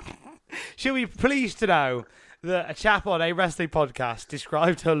 Should we be pleased to know that a chap on a wrestling podcast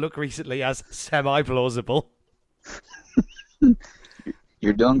described her look recently as semi-plausible?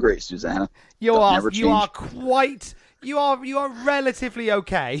 You're doing great, Susanna. You are relatively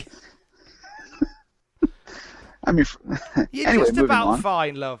okay. I mean, you're anyway, just about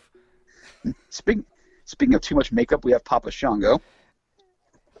fine, love. Speaking of too much makeup, we have Papa Shango.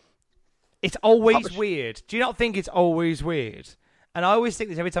 It's always weird. Do you not think it's always weird? And I always think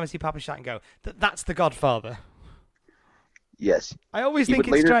this every time I see Papa Shango, that's the Godfather. Yes. I always think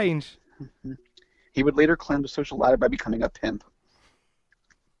it's strange. He would later climb the social ladder by becoming a pimp.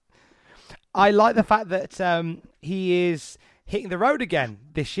 I like the fact that he is hitting the road again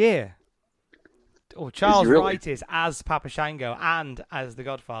this year. Charles Wright is as Papa Shango and as the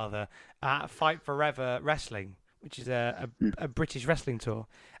Godfather at Fight Forever Wrestling, which is a British wrestling tour.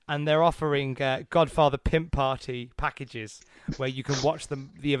 And they're offering Godfather Pimp Party packages where you can watch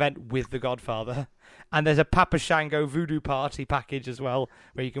the event with the Godfather. And there's a Papa Shango Voodoo Party package as well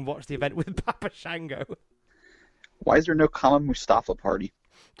where you can watch the event with Papa Shango. Why is there no Kama Mustafa party?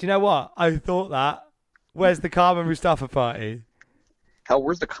 Do you know what? I thought that. Where's the Kama Mustafa party? Hell,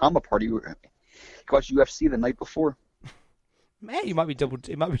 where's the Kama party? You watched UFC the night before. Man, he might be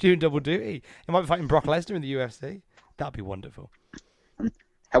doing double duty. He might be fighting Brock Lesnar in the UFC. That'd be wonderful.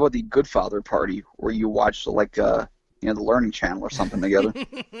 How about the Goodfather party, where you watch the Learning Channel or something together?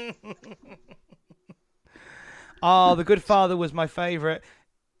 Oh, the Goodfather was my favorite.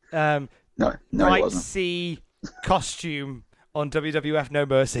 No, he Right wasn't. Sea costume on WWF No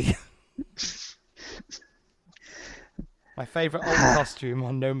Mercy. My favorite old costume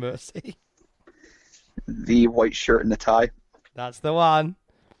on No Mercy. The white shirt and the tie. That's the one.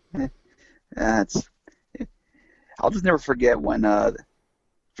 I'll just never forget when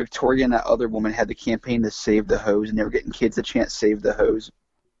Victoria and that other woman had the campaign to save the hose, and they were getting kids to chant "Save the hose."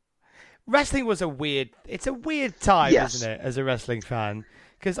 Wrestling was it's a weird time, Yes. isn't it, as a wrestling fan?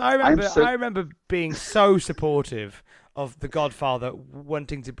 Because I remember being so supportive of The Godfather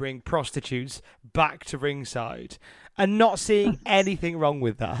wanting to bring prostitutes back to ringside and not seeing anything wrong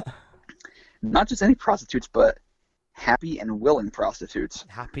with that. Not just any prostitutes, but happy and willing prostitutes.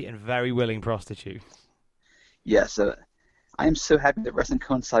 Happy and very willing prostitutes. Yes, I am so happy that wrestling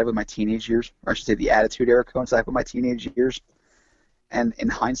coincided with my teenage years, or I should say the Attitude Era coincided with my teenage years. And in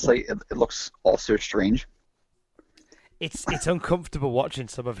hindsight, it looks all so strange. It's uncomfortable watching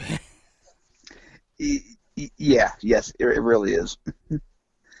some of it. Yeah, yes, it really is.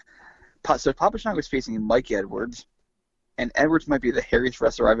 So Papa Shango is facing Mike Edwards, and Edwards might be the hairiest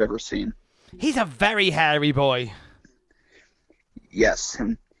wrestler I've ever seen. He's a very hairy boy. Yes,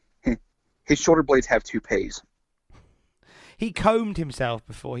 and his shoulder blades have toupees. He combed himself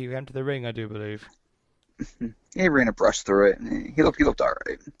before he went to the ring, I do believe. He ran a brush through it, and he looked all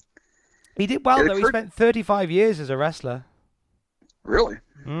right. He did well, though. He spent 35 years as a wrestler. Really?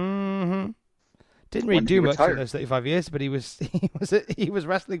 Mm-hmm. Didn't really do much in those 35 years, but he was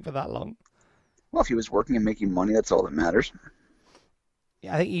wrestling for that long. Well, if he was working and making money, that's all that matters.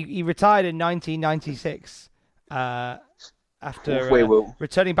 Yeah, I think he retired in 1996 after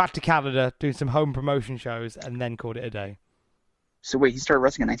returning back to Canada, doing some home promotion shows, and then called it a day. So wait, he started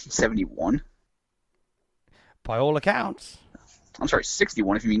wrestling in 1971? By all accounts. I'm sorry,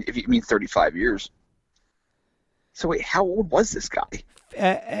 61 if you mean 35 years. So wait, how old was this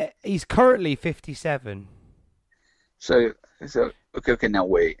guy? He's currently 57. So okay, now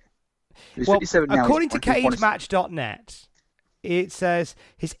wait. He's 57 now. According to CageMatch.net, it says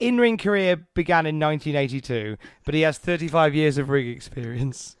his in-ring career began in 1982, but he has 35 years of ring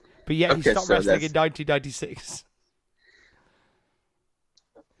experience. But yet he stopped wrestling in 1996.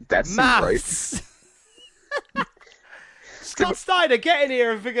 That's maths. Right. Scott Steiner, get in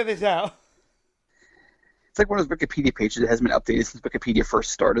here and figure this out. It's like one of those Wikipedia pages that hasn't been updated since Wikipedia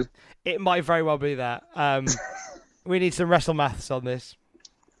first started. It might very well be that. We need some wrestle maths on this.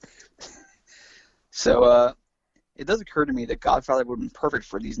 So, it does occur to me that Godfather would have been perfect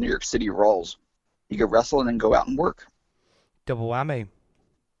for these New York City roles. You could wrestle and then go out and work. Double whammy.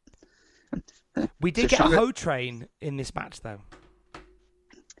 We did get a Ho train in this match, though.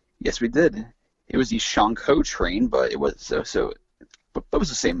 Yes, we did. It was the Shanko train, but it was but it was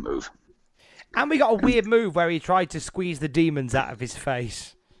the same move. And we got a weird move where he tried to squeeze the demons out of his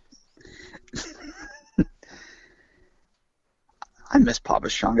face. I miss Papa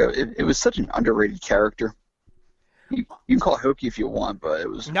Shango. It was such an underrated character. You can call it hokey if you want, but it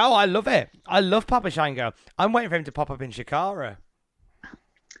was... No, I love it. I love Papa Shango. I'm waiting for him to pop up in Shikara.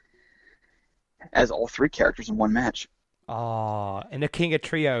 As all three characters in one match. Oh, in a King of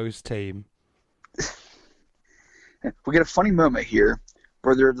Trios team. We get a funny moment here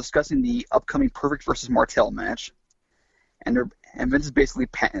where they're discussing the upcoming Perfect versus Martel match, and Vince is basically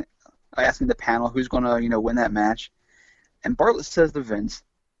asking the panel who's going to win that match, and Bartlett says to Vince,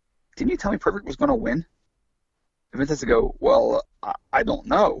 "Didn't you tell me Perfect was going to win?" And Vince has to go, "Well, I don't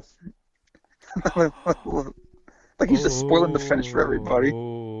know." Like he's just spoiling the finish for everybody.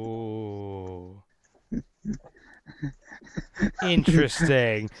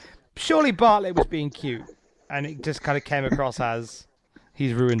 Interesting. Surely Bartlett was being cute, and it just kind of came across as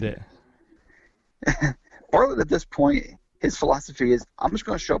he's ruined it. Bartlett, at this point, his philosophy is, I'm just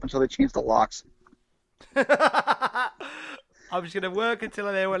going to show up until they change the locks. I'm just going to work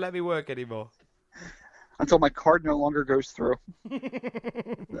until they won't let me work anymore. Until my card no longer goes through.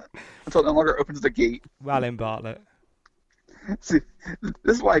 Until it no longer opens the gate. Well in, Bartlett. See,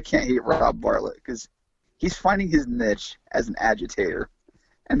 this is why I can't hate Rob Bartlett, because he's finding his niche as an agitator,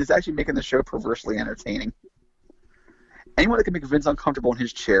 and it's actually making the show perversely entertaining. Anyone that can make Vince uncomfortable in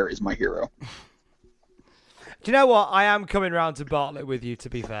his chair is my hero. Do you know what? I am coming round to Bartlett with you, to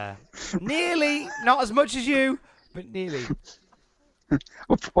be fair. Nearly. Not as much as you, but nearly.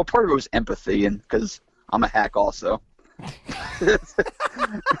 Well, part of it was empathy, and because I'm a hack also. Do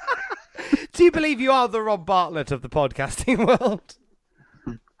you believe you are the Rob Bartlett of the podcasting world?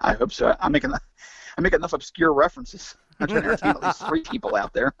 I hope so. I'm making enough obscure references. I'm trying to entertain at least 3 people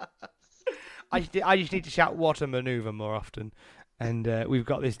out there. I just need to shout "what a maneuver" more often, and we've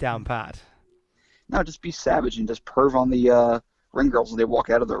got this down pat. No, just be savage and just perv on the ring girls as they walk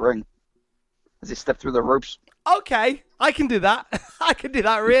out of the ring, as they step through the ropes. Okay, I can do that. I can do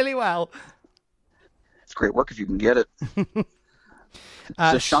that really well. It's great work if you can get it.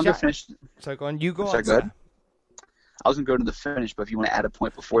 So Shango finished. So go on, you go on. Sorry, go ahead. I was going to go to the finish, but if you want to add a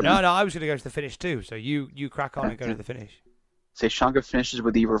point before No, I was going to go to the finish too. So you crack on and go to the finish. say Shango finishes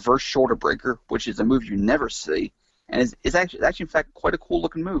with the reverse shoulder breaker, which is a move you never see, and is actually in fact quite a cool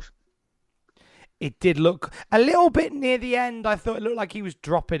looking move. It did look a little bit near the end. I thought it looked like he was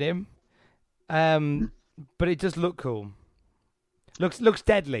dropping him, but it does look cool. Looks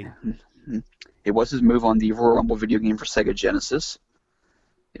deadly. It was his move on the Royal Rumble video game for Sega Genesis.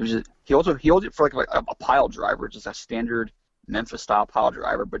 It was he held it for like a pile driver, just a standard Memphis style pile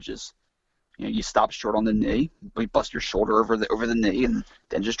driver, but just you stop short on the knee, but you bust your shoulder over the knee, and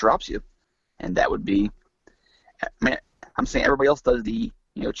then just drops you. And that would be, I mean, I'm saying everybody else does the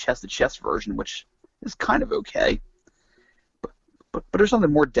chest to chest version, which is kind of okay, but there's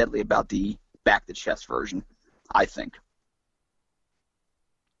something more deadly about the back to chest version, I think.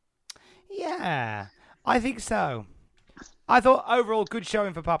 Yeah, I think so. I thought overall good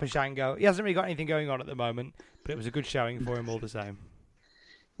showing for Papa Shango. He hasn't really got anything going on at the moment, but it was a good showing for him all the same.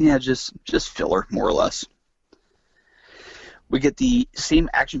 Yeah, just filler, more or less. We get the same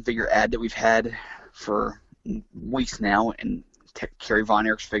action figure ad that we've had for weeks now, and Kerry Von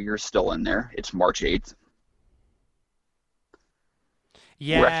Erich's figure is still in there. It's March 8th.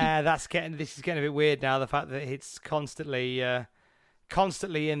 Yeah, this is getting a bit weird now, the fact that it's constantly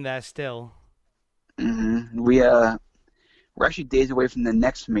in there still. Mm-hmm. We're actually days away from the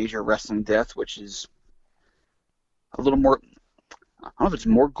next major wrestling death, which is a little more, I don't know if it's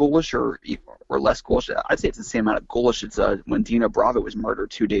more ghoulish or less ghoulish. I'd say it's the same amount of ghoulish. It's when Dino Bravo was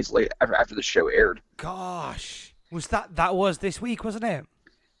murdered 2 days later after the show aired. Gosh, that was this week, wasn't it?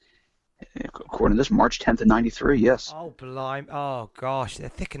 According to this, March 10th of 93, yes. Oh, blimey. Oh, gosh, they're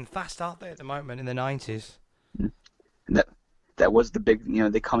thick and fast, aren't they, at the moment in the 90s? And that was the big,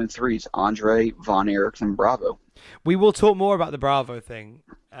 they come in threes, Andre, Von Erich, and Bravo. We will talk more about the Bravo thing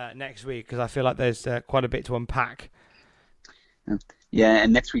next week, because I feel like there's quite a bit to unpack. Yeah,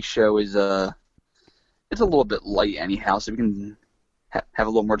 and next week's show is it's a little bit light anyhow, so we can have a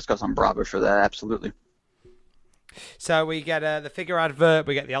little more discuss on Bravo for that, absolutely. So we get the figure advert,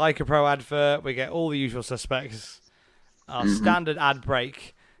 we get the Ica Pro advert, we get all the usual suspects. Our standard ad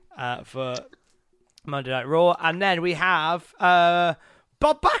break for Monday Night Raw, and then we have Bob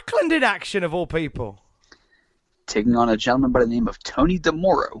Backlund in action, of all people. Taking on a gentleman by the name of Tony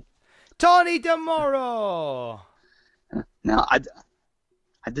D'Amoro. Tony D'Amoro! Now, I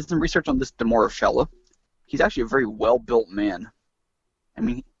did some research on this D'Amoro fella. He's actually a very well-built man. I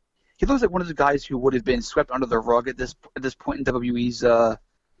mean, he looks like one of the guys who would have been swept under the rug at this point in WWE's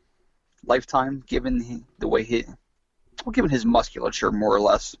lifetime, given the way given his musculature, more or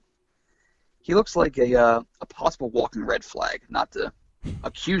less. He looks like a possible walking red flag. Not to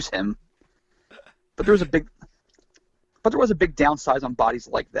accuse him, but there was a big downsize on bodies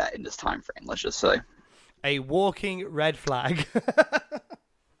like that in this time frame. Let's just say a walking red flag.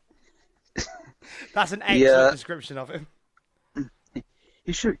 That's an excellent description of him.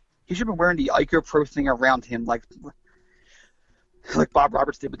 He should have been wearing the Ico Pro thing around him like Bob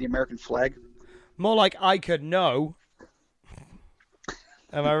Roberts did with the American flag. More like Ica no.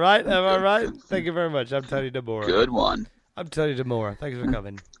 Am I right? Am I right? Thank you very much. I'm Tony D'Amoro. Good one. I'm Tony D'Amoro. Thanks for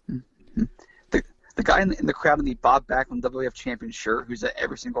coming. The guy in the crowd in the Bob Backlund WWF champion shirt, who's at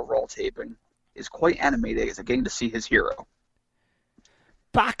every single Raw taping, is quite animated as getting to see his hero.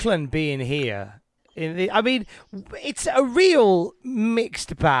 Backlund being here, it's a real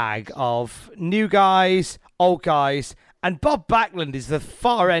mixed bag of new guys, old guys, and Bob Backlund is the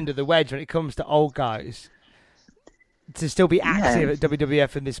far end of the wedge when it comes to old guys. To still be active at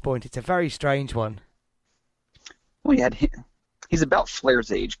WWF at this point, it's a very strange one. Well, he's about Flair's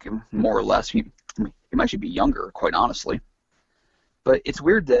age, more or less. He might actually be younger, quite honestly. But it's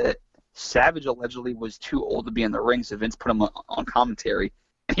weird that Savage allegedly was too old to be in the ring, so Vince put him on commentary.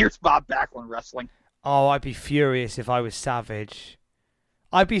 And here's Bob Backlund wrestling. Oh, I'd be furious if I was Savage.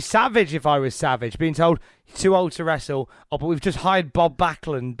 I'd be savage if I was Savage, being told you're too old to wrestle. Oh, but we've just hired Bob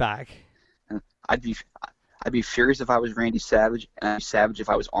Backlund back. I'd be furious if I was Randy Savage, and I'd be savage if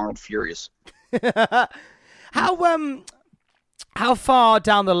I was Arnold Furious. How far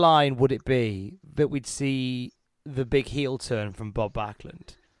down the line would it be that we'd see the big heel turn from Bob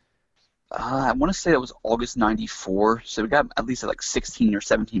Backlund? I want to say that was August '94, so we got at least like 16 or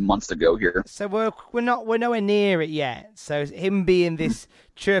 17 months to go here. So we're nowhere near it yet. So him being this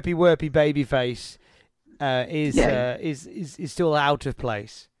chirpy worpy babyface is still out of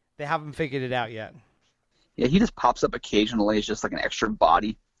place. They haven't figured it out yet. Yeah, he just pops up occasionally as just like an extra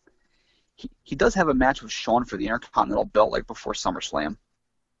body. He does have a match with Shawn for the Intercontinental belt like before SummerSlam.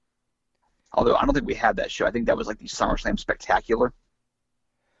 Although I don't think we had that show. I think that was like the SummerSlam Spectacular.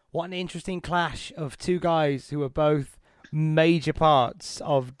 What an interesting clash of two guys who are both major parts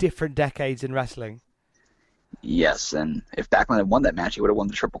of different decades in wrestling. Yes, and if Backlund had won that match, he would have won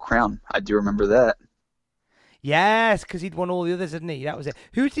the Triple Crown. I do remember that. Yes, because he'd won all the others, hadn't he? That was it.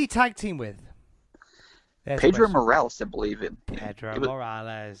 Who did he tag team with? Pedro Morales, I believe it. Pedro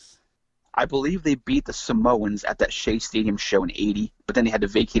Morales. I believe they beat the Samoans at that Shea Stadium show in '80, but then they had to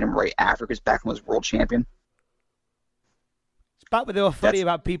vacate him right after because Backlund was world champion. It's back when they were funny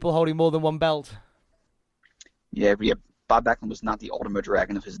about people holding more than one belt. Yeah, Bob Backlund was not the Ultimo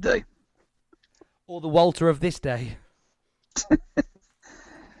Dragon of his day. Or the Walter of this day.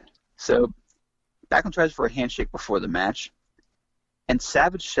 So, Backlund tries for a handshake before the match, and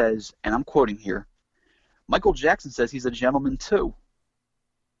Savage says, and I'm quoting here, Michael Jackson says he's a gentleman too.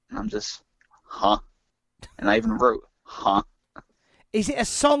 And I'm just, huh? And I even wrote, huh? Is it a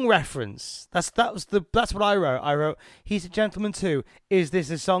song reference? That's what I wrote. I wrote, he's a gentleman too. Is this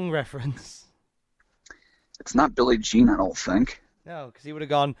a song reference? It's not Billie Jean, I don't think. No, because he would have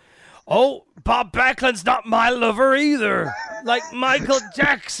gone, oh, Bob Backlund's not my lover either. Like Michael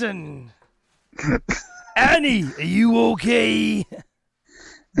Jackson. Annie, are you okay?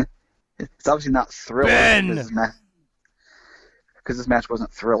 It's obviously not thrilling. Ben! Because this match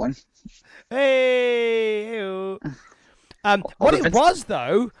wasn't thrilling. Hey! What it was,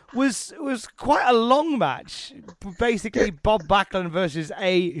 though, was quite a long match. Basically, Bob Backlund versus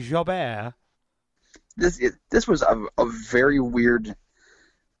A. Jobert. This was a very weird...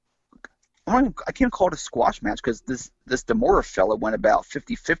 I can't call it a squash match because this Demora fella went about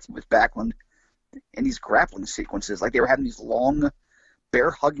 50-50 with Backlund in these grappling sequences. Like they were having these long,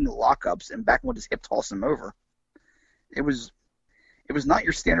 bear-hugging lockups, and Backlund would just hip toss him over. It was not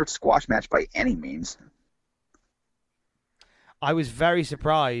your standard squash match by any means. I was very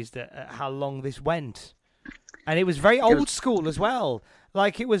surprised at how long this went. And it was very old school as well.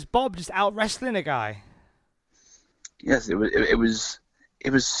 Like it was Bob just out wrestling a guy. Yes, it was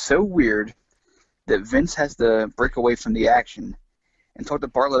so weird that Vince has to break away from the action and talk to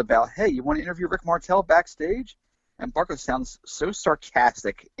Bartlett about, hey, you want to interview Rick Martel backstage? And Bartlett sounds so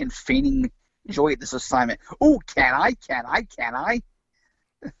sarcastic and feigning joy at this assignment. Oh, can I?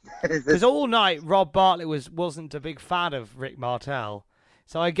 Because all night Rob Bartlett wasn't a big fan of Rick Martel,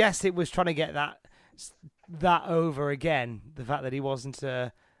 so I guess it was trying to get that over again. The fact that he wasn't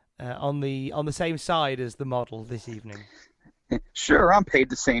on the same side as the model this evening. Sure, I'm paid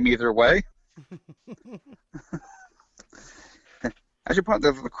the same either way. I should point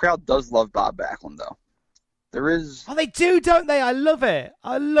out that the crowd does love Bob Backlund, though. There is. Oh, they do, don't they? I love it.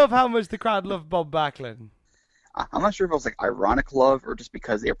 I love how much the crowd love Bob Backlund. I'm not sure if it was like ironic love or just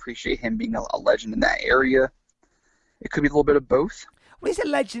because they appreciate him being a legend in that area. It could be a little bit of both. Well, he's a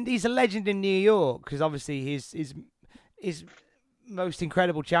legend. He's a legend in New York because obviously his most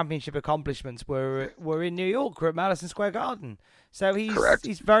incredible championship accomplishments were in New York, or at Madison Square Garden. So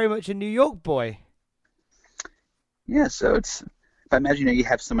he's very much a New York boy. Yeah, so if I imagine you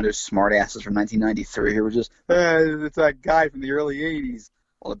have some of those smart asses from 1993 who were just, it's that guy from the early 80s.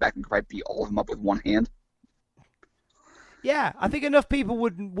 Well, the back and probably beat all of them up with one hand. Yeah, I think enough people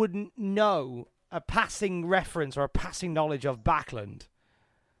wouldn't know a passing reference or a passing knowledge of Backlund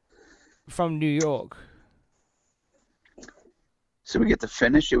from New York. So we get the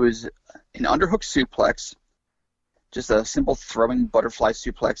finish. It was an underhook suplex, just a simple throwing butterfly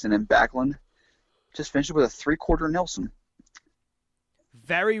suplex, and then Backlund just finished it with a 3/4 Nelson.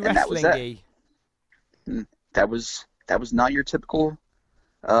 Very wrestling-y. That was not your typical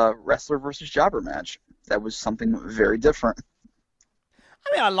wrestler versus jobber match. That was something very different.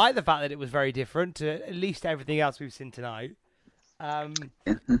 I mean, I like the fact that it was very different to at least everything else we've seen tonight.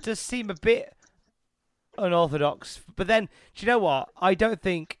 It does seem a bit unorthodox, but then do you know what? I don't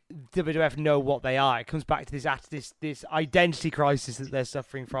think WWF know what they are. It comes back to this identity crisis that they're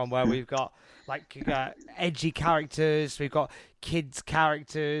suffering from, where we've got like edgy characters, we've got kids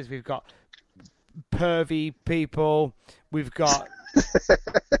characters, we've got pervy people, we've got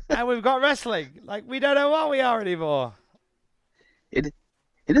and we've got wrestling. Like we don't know what we are anymore. It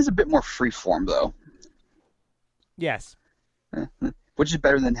is a bit more freeform though. Yes. Which is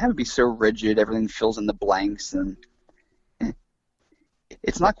better than having it be so rigid, everything fills in the blanks, and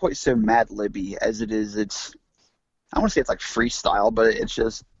it's not quite so Mad Libby as it is. I don't want to say it's like freestyle, but it's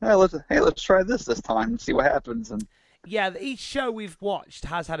just, let's try this time and see what happens. And yeah, each show we've watched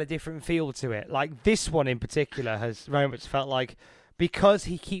has had a different feel to it. Like this one in particular has very much felt like, because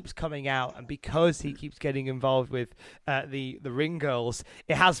he keeps coming out and because he keeps getting involved with the Ring Girls,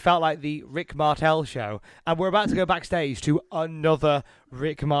 it has felt like the Rick Martel show. And we're about to go backstage to another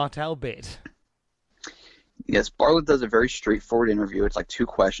Rick Martel bit. Yes, Bartlett does a very straightforward interview. It's like 2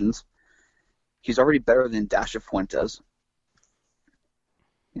 questions. He's already better than Dasha Fuentes.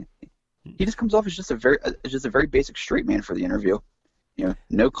 he just comes off as just a very basic straight man for the interview. You know,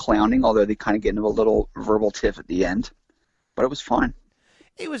 no clowning, although they kind of get into a little verbal tiff at the end, but it was fine.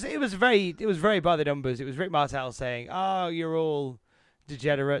 It was very by the numbers. It was Rick Martel saying, "Oh, you're all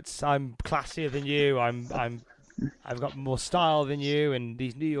degenerates. I'm classier than you. I've got more style than you, and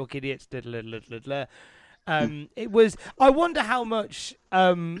these New York idiots." It was. I wonder how much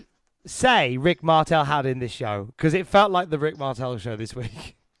say Rick Martel had in this show, because it felt like the Rick Martel show this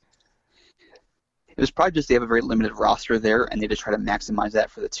week. It was probably just they have a very limited roster there, and they just try to maximize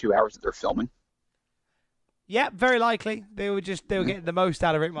that for the 2 hours that they're filming. Yeah, very likely. They were getting the most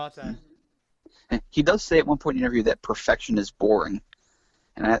out of Rick Martel. He does say at one point in the interview that perfection is boring.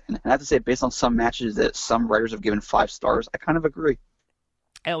 And I have to say, based on some matches that some writers have given 5 stars, I kind of agree.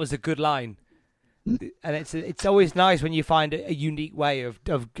 It was a good line. And it's always nice when you find a unique way of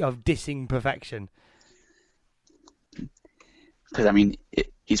dissing perfection. Because, I mean,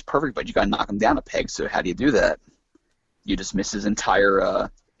 he's perfect, but you got to knock him down a peg, so how do you do that? You just miss his entire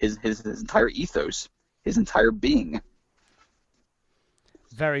his entire ethos, his entire being.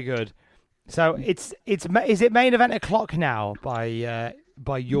 Very good. So is it main event o'clock now by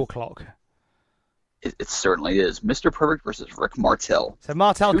your clock? It certainly is. Mr. Perfect versus Rick Martel. So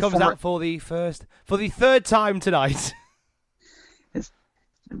Martel comes out for the third time tonight. It's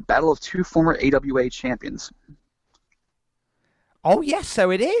a battle of 2 former AWA champions. Oh yes,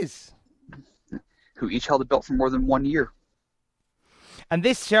 so it is. Who each held the belt for more than 1 year. And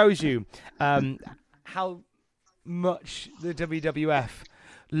this shows you how much the WWF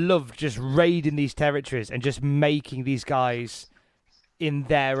loved just raiding these territories and just making these guys in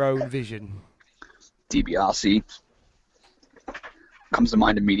their own vision. DiBiase comes to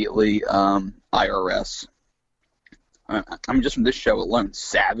mind immediately. IRS. I mean, just from this show alone,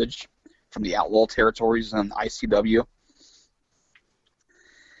 Savage from the Outlaw territories on ICW.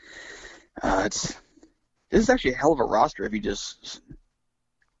 This is actually a hell of a roster if you just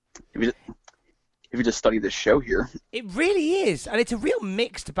study this show here. It really is, and it's a real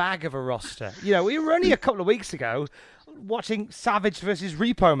mixed bag of a roster. You know, we were only a couple of weeks ago watching Savage versus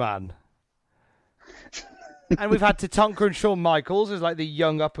Repo Man. And we've had Tatanka and Shawn Michaels as like the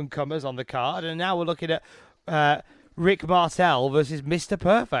young up-and-comers on the card, and now we're looking at Rick Martel versus Mr.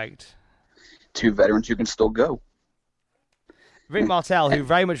 Perfect. 2 veterans who can still go. Rick Martel, who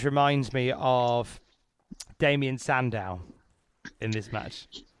very much reminds me of Damien Sandow in this match.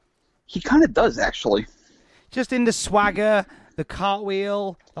 He kind of does, actually. Just in the swagger, the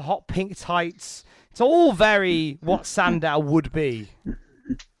cartwheel, the hot pink tights. It's all very what Sandow would be.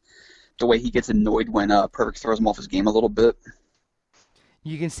 The way he gets annoyed when Perfect throws him off his game a little bit.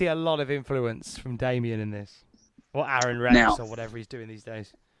 You can see a lot of influence from Damien in this. Or Aaron Rex, or whatever he's doing these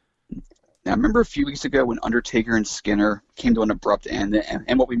days. Now, remember a few weeks ago when Undertaker and Skinner came to an abrupt end,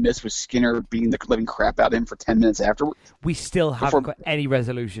 and what we missed was Skinner beating the living crap out of him for 10 minutes afterward? We still haven't got any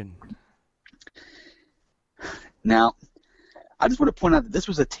resolution. Now, I just want to point out that this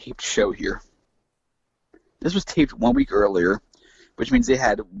was a taped show here. This was taped 1 week earlier, which means they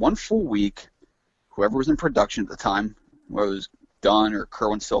had 1 full week, whoever was in production at the time, whether it was Dunn or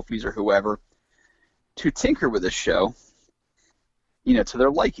Kerwin Selfies or whoever, to tinker with this show, to their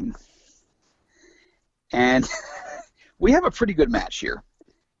liking. And we have a pretty good match here.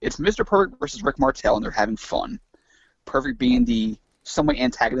 It's Mr. Perfect versus Rick Martel, and they're having fun. Perfect being the somewhat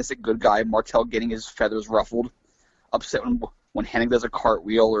antagonistic good guy, Martel getting his feathers ruffled, upset when Hennig does a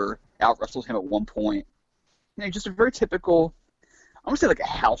cartwheel or out-wrestles him at one point. Just a very typical, I want to say like a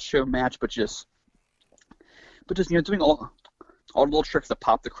house show match, but just doing all the little tricks to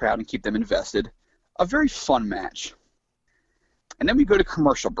pop the crowd and keep them invested. A very fun match. And then we go to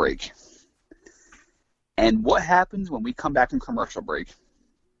commercial break. And what happens when we come back from commercial break?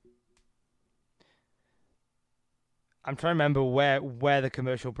 I'm trying to remember where the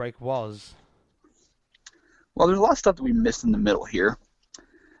commercial break was. Well, there's a lot of stuff that we missed in the middle here.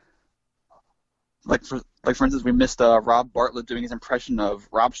 Like for instance, we missed Rob Bartlett doing his impression of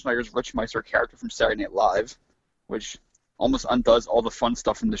Rob Schneider's Rich Meister character from Saturday Night Live, which almost undoes all the fun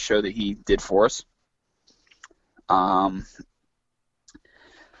stuff from the show that he did for us.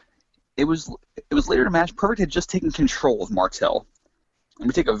 It was later in the match. Perfect had just taken control of Martel, and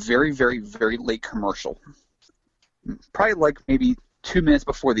we take a very, very, very late commercial, probably like maybe 2 minutes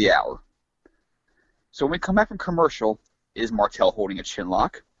before the hour. So when we come back from commercial, is Martel holding a chin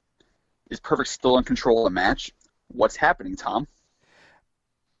lock? Is Perfect still in control of the match? What's happening, Tom?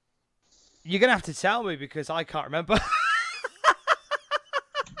 You're going to have to tell me because I can't remember.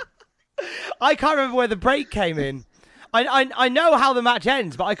 I can't remember where the break came in. I know how the match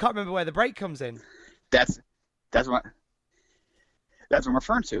ends, but I can't remember where the break comes in. That's what That's what I'm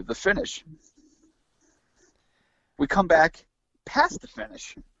referring to, the finish. We come back past the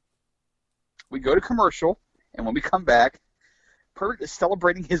finish. We go to commercial, and when we come back, Perfect is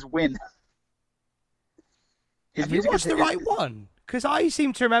celebrating his win. Have you watched the right one? Because I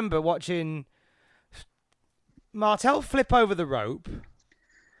seem to remember watching Martel flip over the rope.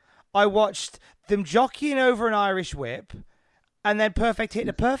 I watched them jockeying over an Irish whip, and then Perfect hitting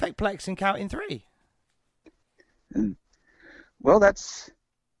a perfect plex and counting 3. Well,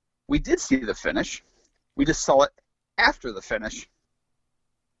 we did see the finish. We just saw it after the finish.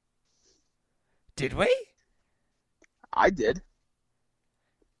 Did we? I did.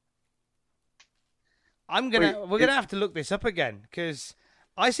 We're gonna have to look this up again, because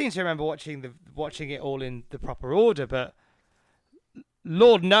I seem to remember watching it all in the proper order, but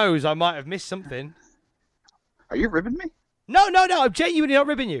Lord knows I might have missed something. Are you ribbing me? No, I'm genuinely not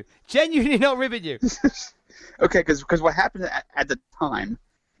ribbing you. Genuinely not ribbing you. Okay, because what happened at the time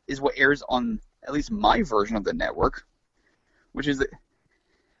is what airs on at least my version of the network, which is that.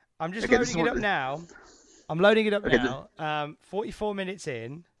 I'm just loading it up now. I'm loading it up now. 44 minutes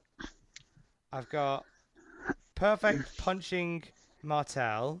in, I've got Perfect punching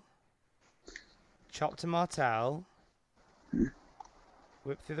Martel, chop to Martel,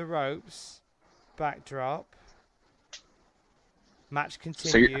 whip through the ropes, backdrop. Match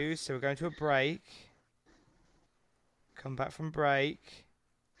continues, so we're going to a break. Come back from break.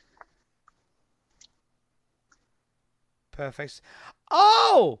 Perfect.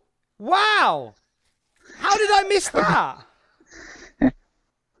 Oh! Wow! How did I miss that? Did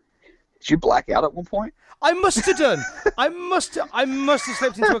you black out at one point? I must have done. I must have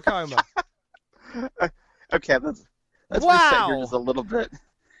slipped into a coma. Okay, let's wow. reset here just a little bit.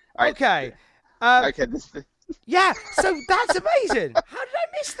 All right. Okay. Okay. Yeah. So that's amazing. How did I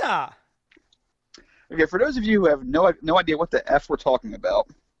miss that? Okay, for those of you who have no idea what the F we're talking about.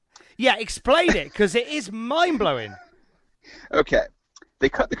 Yeah, explain it, because it is mind blowing. Okay, they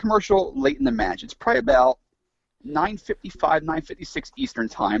cut the commercial late in the match. It's probably about 9:55, 9:56 Eastern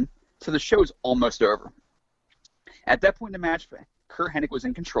time, so the show's almost over. At that point in the match, Curt Hennig was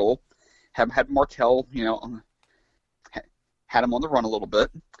in control. Had Martel, had him on the run a little bit.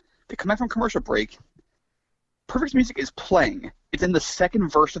 They come back from commercial break. Perfect's music is playing. It's in the second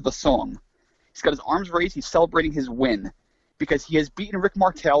verse of the song. He's got his arms raised. He's celebrating his win because he has beaten Rick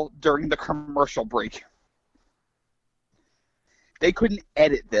Martel during the commercial break. They couldn't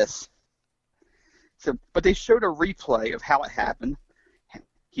edit this. But they showed a replay of how it happened.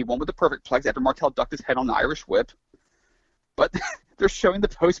 He won with the perfect plex after Martel ducked his head on the Irish whip. But they're showing the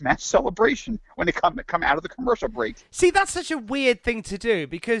post-match celebration when they come out of the commercial break. See, that's such a weird thing to do,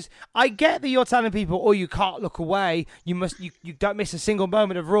 because I get that you're telling people, oh, you can't look away. You don't miss a single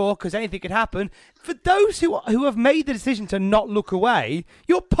moment of Raw because anything could happen. For those who have made the decision to not look away,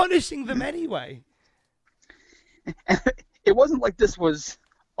 you're punishing them anyway. It wasn't like this was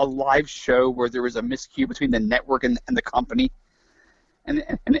a live show where there was a miscue between the network and the company, and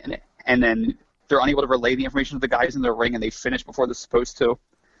then they're unable to relay the information to the guys in the ring and they finish before they're supposed to.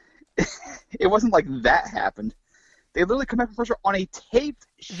 It wasn't like that happened. They literally come back from commercial on a taped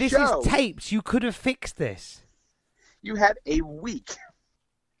show. This is taped. You could have fixed this. You had a week.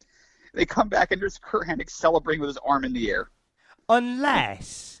 They come back and there's Curt Hennig celebrating with his arm in the air.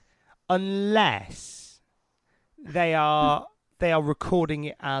 Unless they are recording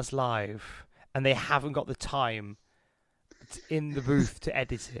it as live and they haven't got the time in the booth to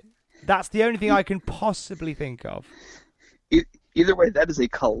edit it. That's the only thing I can possibly think of. Either way, that is a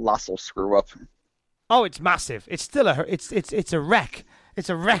colossal screw up. Oh, it's massive. It's still it's a wreck. It's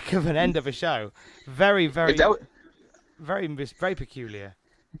a wreck of an end of a show. Very, very, very peculiar.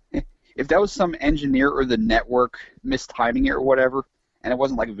 If that was some engineer or the network mistiming it or whatever, and it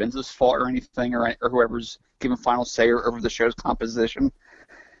wasn't like Vince's fault or anything, or whoever's giving final say over the show's composition,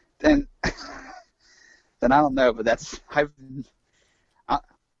 then I don't know. But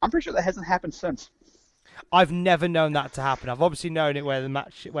I'm pretty sure that hasn't happened since. I've never known that to happen. I've obviously known it where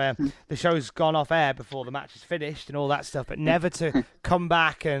the show's gone off air before the match is finished and all that stuff, but never to come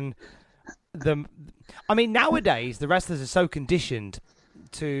back and I mean, nowadays the wrestlers are so conditioned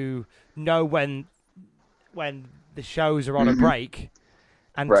to know when the shows are on a break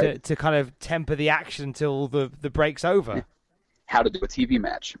and to kind of temper the action until the break's over. How to do a TV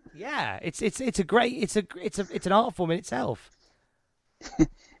match? Yeah, it's an art form in itself.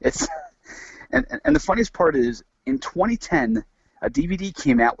 And the funniest part is, in 2010, a DVD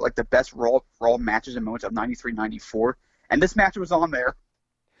came out with like the best Raw matches and moments of 93, 94, and this match was on there.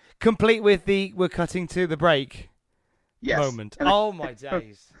 Complete with the we're cutting to the break moment. Oh my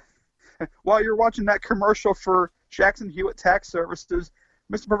days. While you're watching that commercial for Jackson Hewitt Tax Services.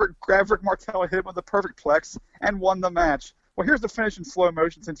 Mr. Perfect grabbed Rick Martel and hit him with the perfect plex and won the match. Well, here's the finish in slow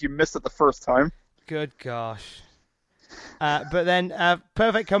motion since you missed it the first time. Good gosh. But then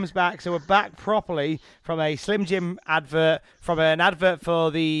Perfect comes back, so we're back properly from a Slim Jim advert, from an advert for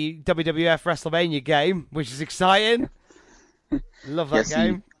the WWF WrestleMania game, which is exciting. Love that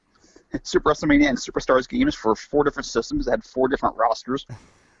game. Super WrestleMania and Superstars games for 4 different systems that had 4 different rosters.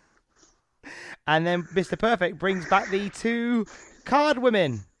 And then Mr. Perfect brings back the 2 card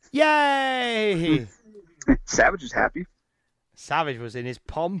women. Yay! Savage is happy. Savage was in his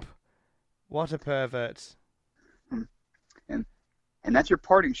pomp. What a pervert. And that's your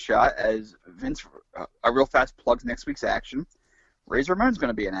parting shot as Vince, a real fast plugs next week's action. Razor Ramon's going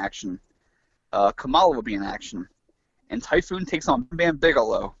to be in action. Kamala will be in action. And Typhoon takes on Bam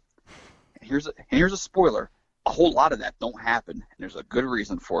Bigelow. And here's a spoiler. A whole lot of that don't happen. And there's a good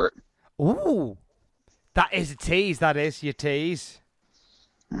reason for it. Ooh. That is a tease. That is your tease.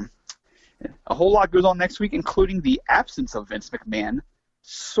 A whole lot goes on next week, including the absence of Vince McMahon.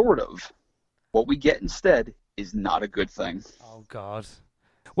 Sort of. What we get instead is not a good thing. Oh, God.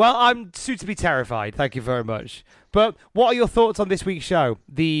 Well, I'm suitably terrified. Thank you very much. But what are your thoughts on this week's show?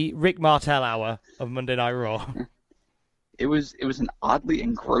 The Rick Martel hour of Monday Night Raw. It was an oddly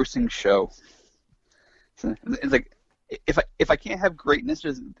engrossing show. It's like, if I can't have greatness,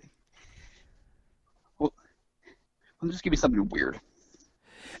 just just give me something weird.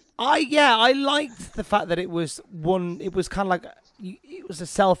 I liked the fact that it was kind of like it was a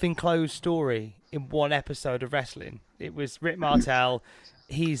self-enclosed story in one episode of wrestling. It was Rick Martel.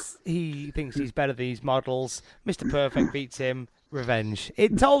 He thinks he's better than these models. Mr. Perfect beats him. Revenge.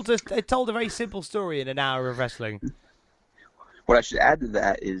 It told a very simple story in an hour of wrestling. What I should add to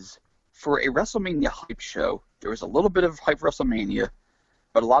that is, for a WrestleMania hype show, there was a little bit of hype WrestleMania,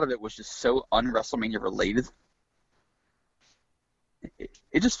 but a lot of it was just so un-WrestleMania related.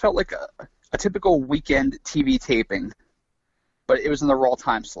 It just felt like a typical weekend TV taping, but it was in the Raw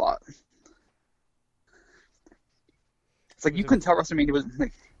time slot. It's like you couldn't tell WrestleMania was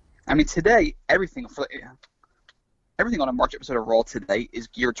like. I mean, today everything on a March episode of Raw today is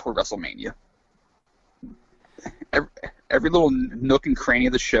geared toward WrestleMania. Every little nook and cranny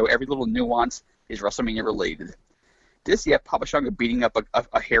of the show, every little nuance is WrestleMania related. This, you have Papa Shango beating up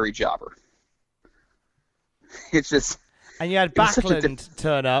a hairy jobber. It's just. And you had Backlund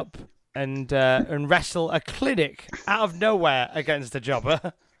turn up and wrestle a clinic out of nowhere against a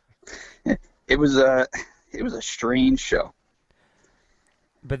jobber. It was a strange show.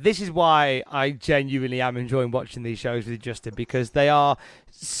 But this is why I genuinely am enjoying watching these shows with Justin, because they are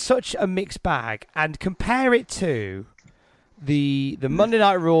such a mixed bag. And compare it to the Monday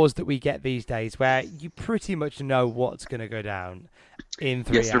Night Raws that we get these days, where you pretty much know what's going to go down in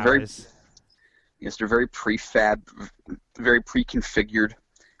 3 hours. They're very prefab, very pre-configured,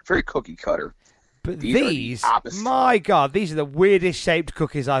 very cookie cutter. But these my God, these are the weirdest shaped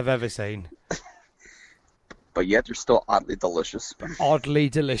cookies I've ever seen. But yet they're still oddly delicious. Oddly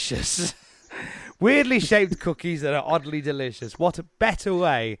delicious. Weirdly shaped cookies that are oddly delicious. What a better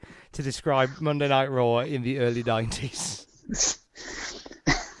way to describe Monday Night Raw in the early 90s.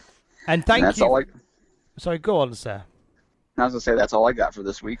 And thank you. Sorry, go on, sir. I was going to say that's all I got for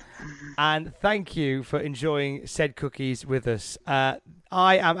this week. And thank you for enjoying said cookies with us. I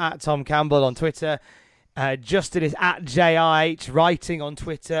am at Tom Campbell on Twitter. Justin is at JIH writing on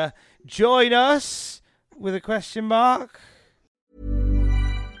Twitter. Join us with a question mark.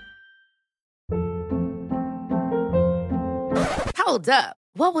 Hold up.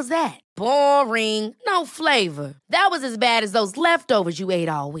 What was that? Boring. No flavor. That was as bad as those leftovers you ate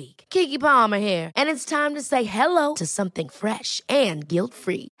all week. Keke Palmer here. And it's time to say hello to something fresh and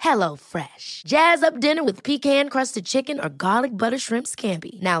guilt-free. Hello Fresh. Jazz up dinner with pecan-crusted chicken or garlic butter shrimp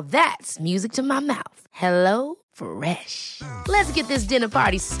scampi. Now that's music to my mouth. Hello Fresh. Let's get this dinner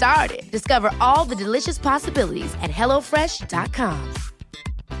party started. Discover all the delicious possibilities at HelloFresh.com.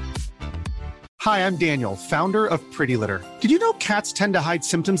 Hi, I'm Daniel, founder of Pretty Litter. Did you know cats tend to hide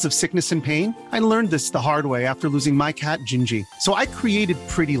symptoms of sickness and pain? I learned this the hard way after losing my cat, Gingy. So I created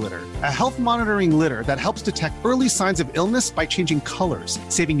Pretty Litter, a health monitoring litter that helps detect early signs of illness by changing colors,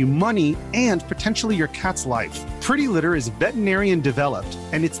 saving you money and potentially your cat's life. Pretty Litter is veterinarian developed,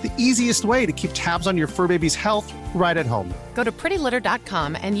 and it's the easiest way to keep tabs on your fur baby's health right at home. Go to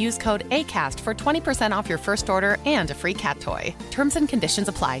prettylitter.com and use code ACAST for 20% off your first order and a free cat toy. Terms and conditions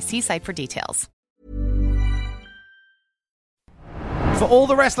apply. See site for details. For all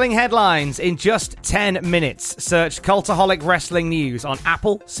the wrestling headlines in just 10 minutes, search Cultaholic Wrestling News on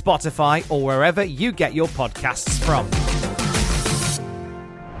Apple, Spotify, or wherever you get your podcasts from.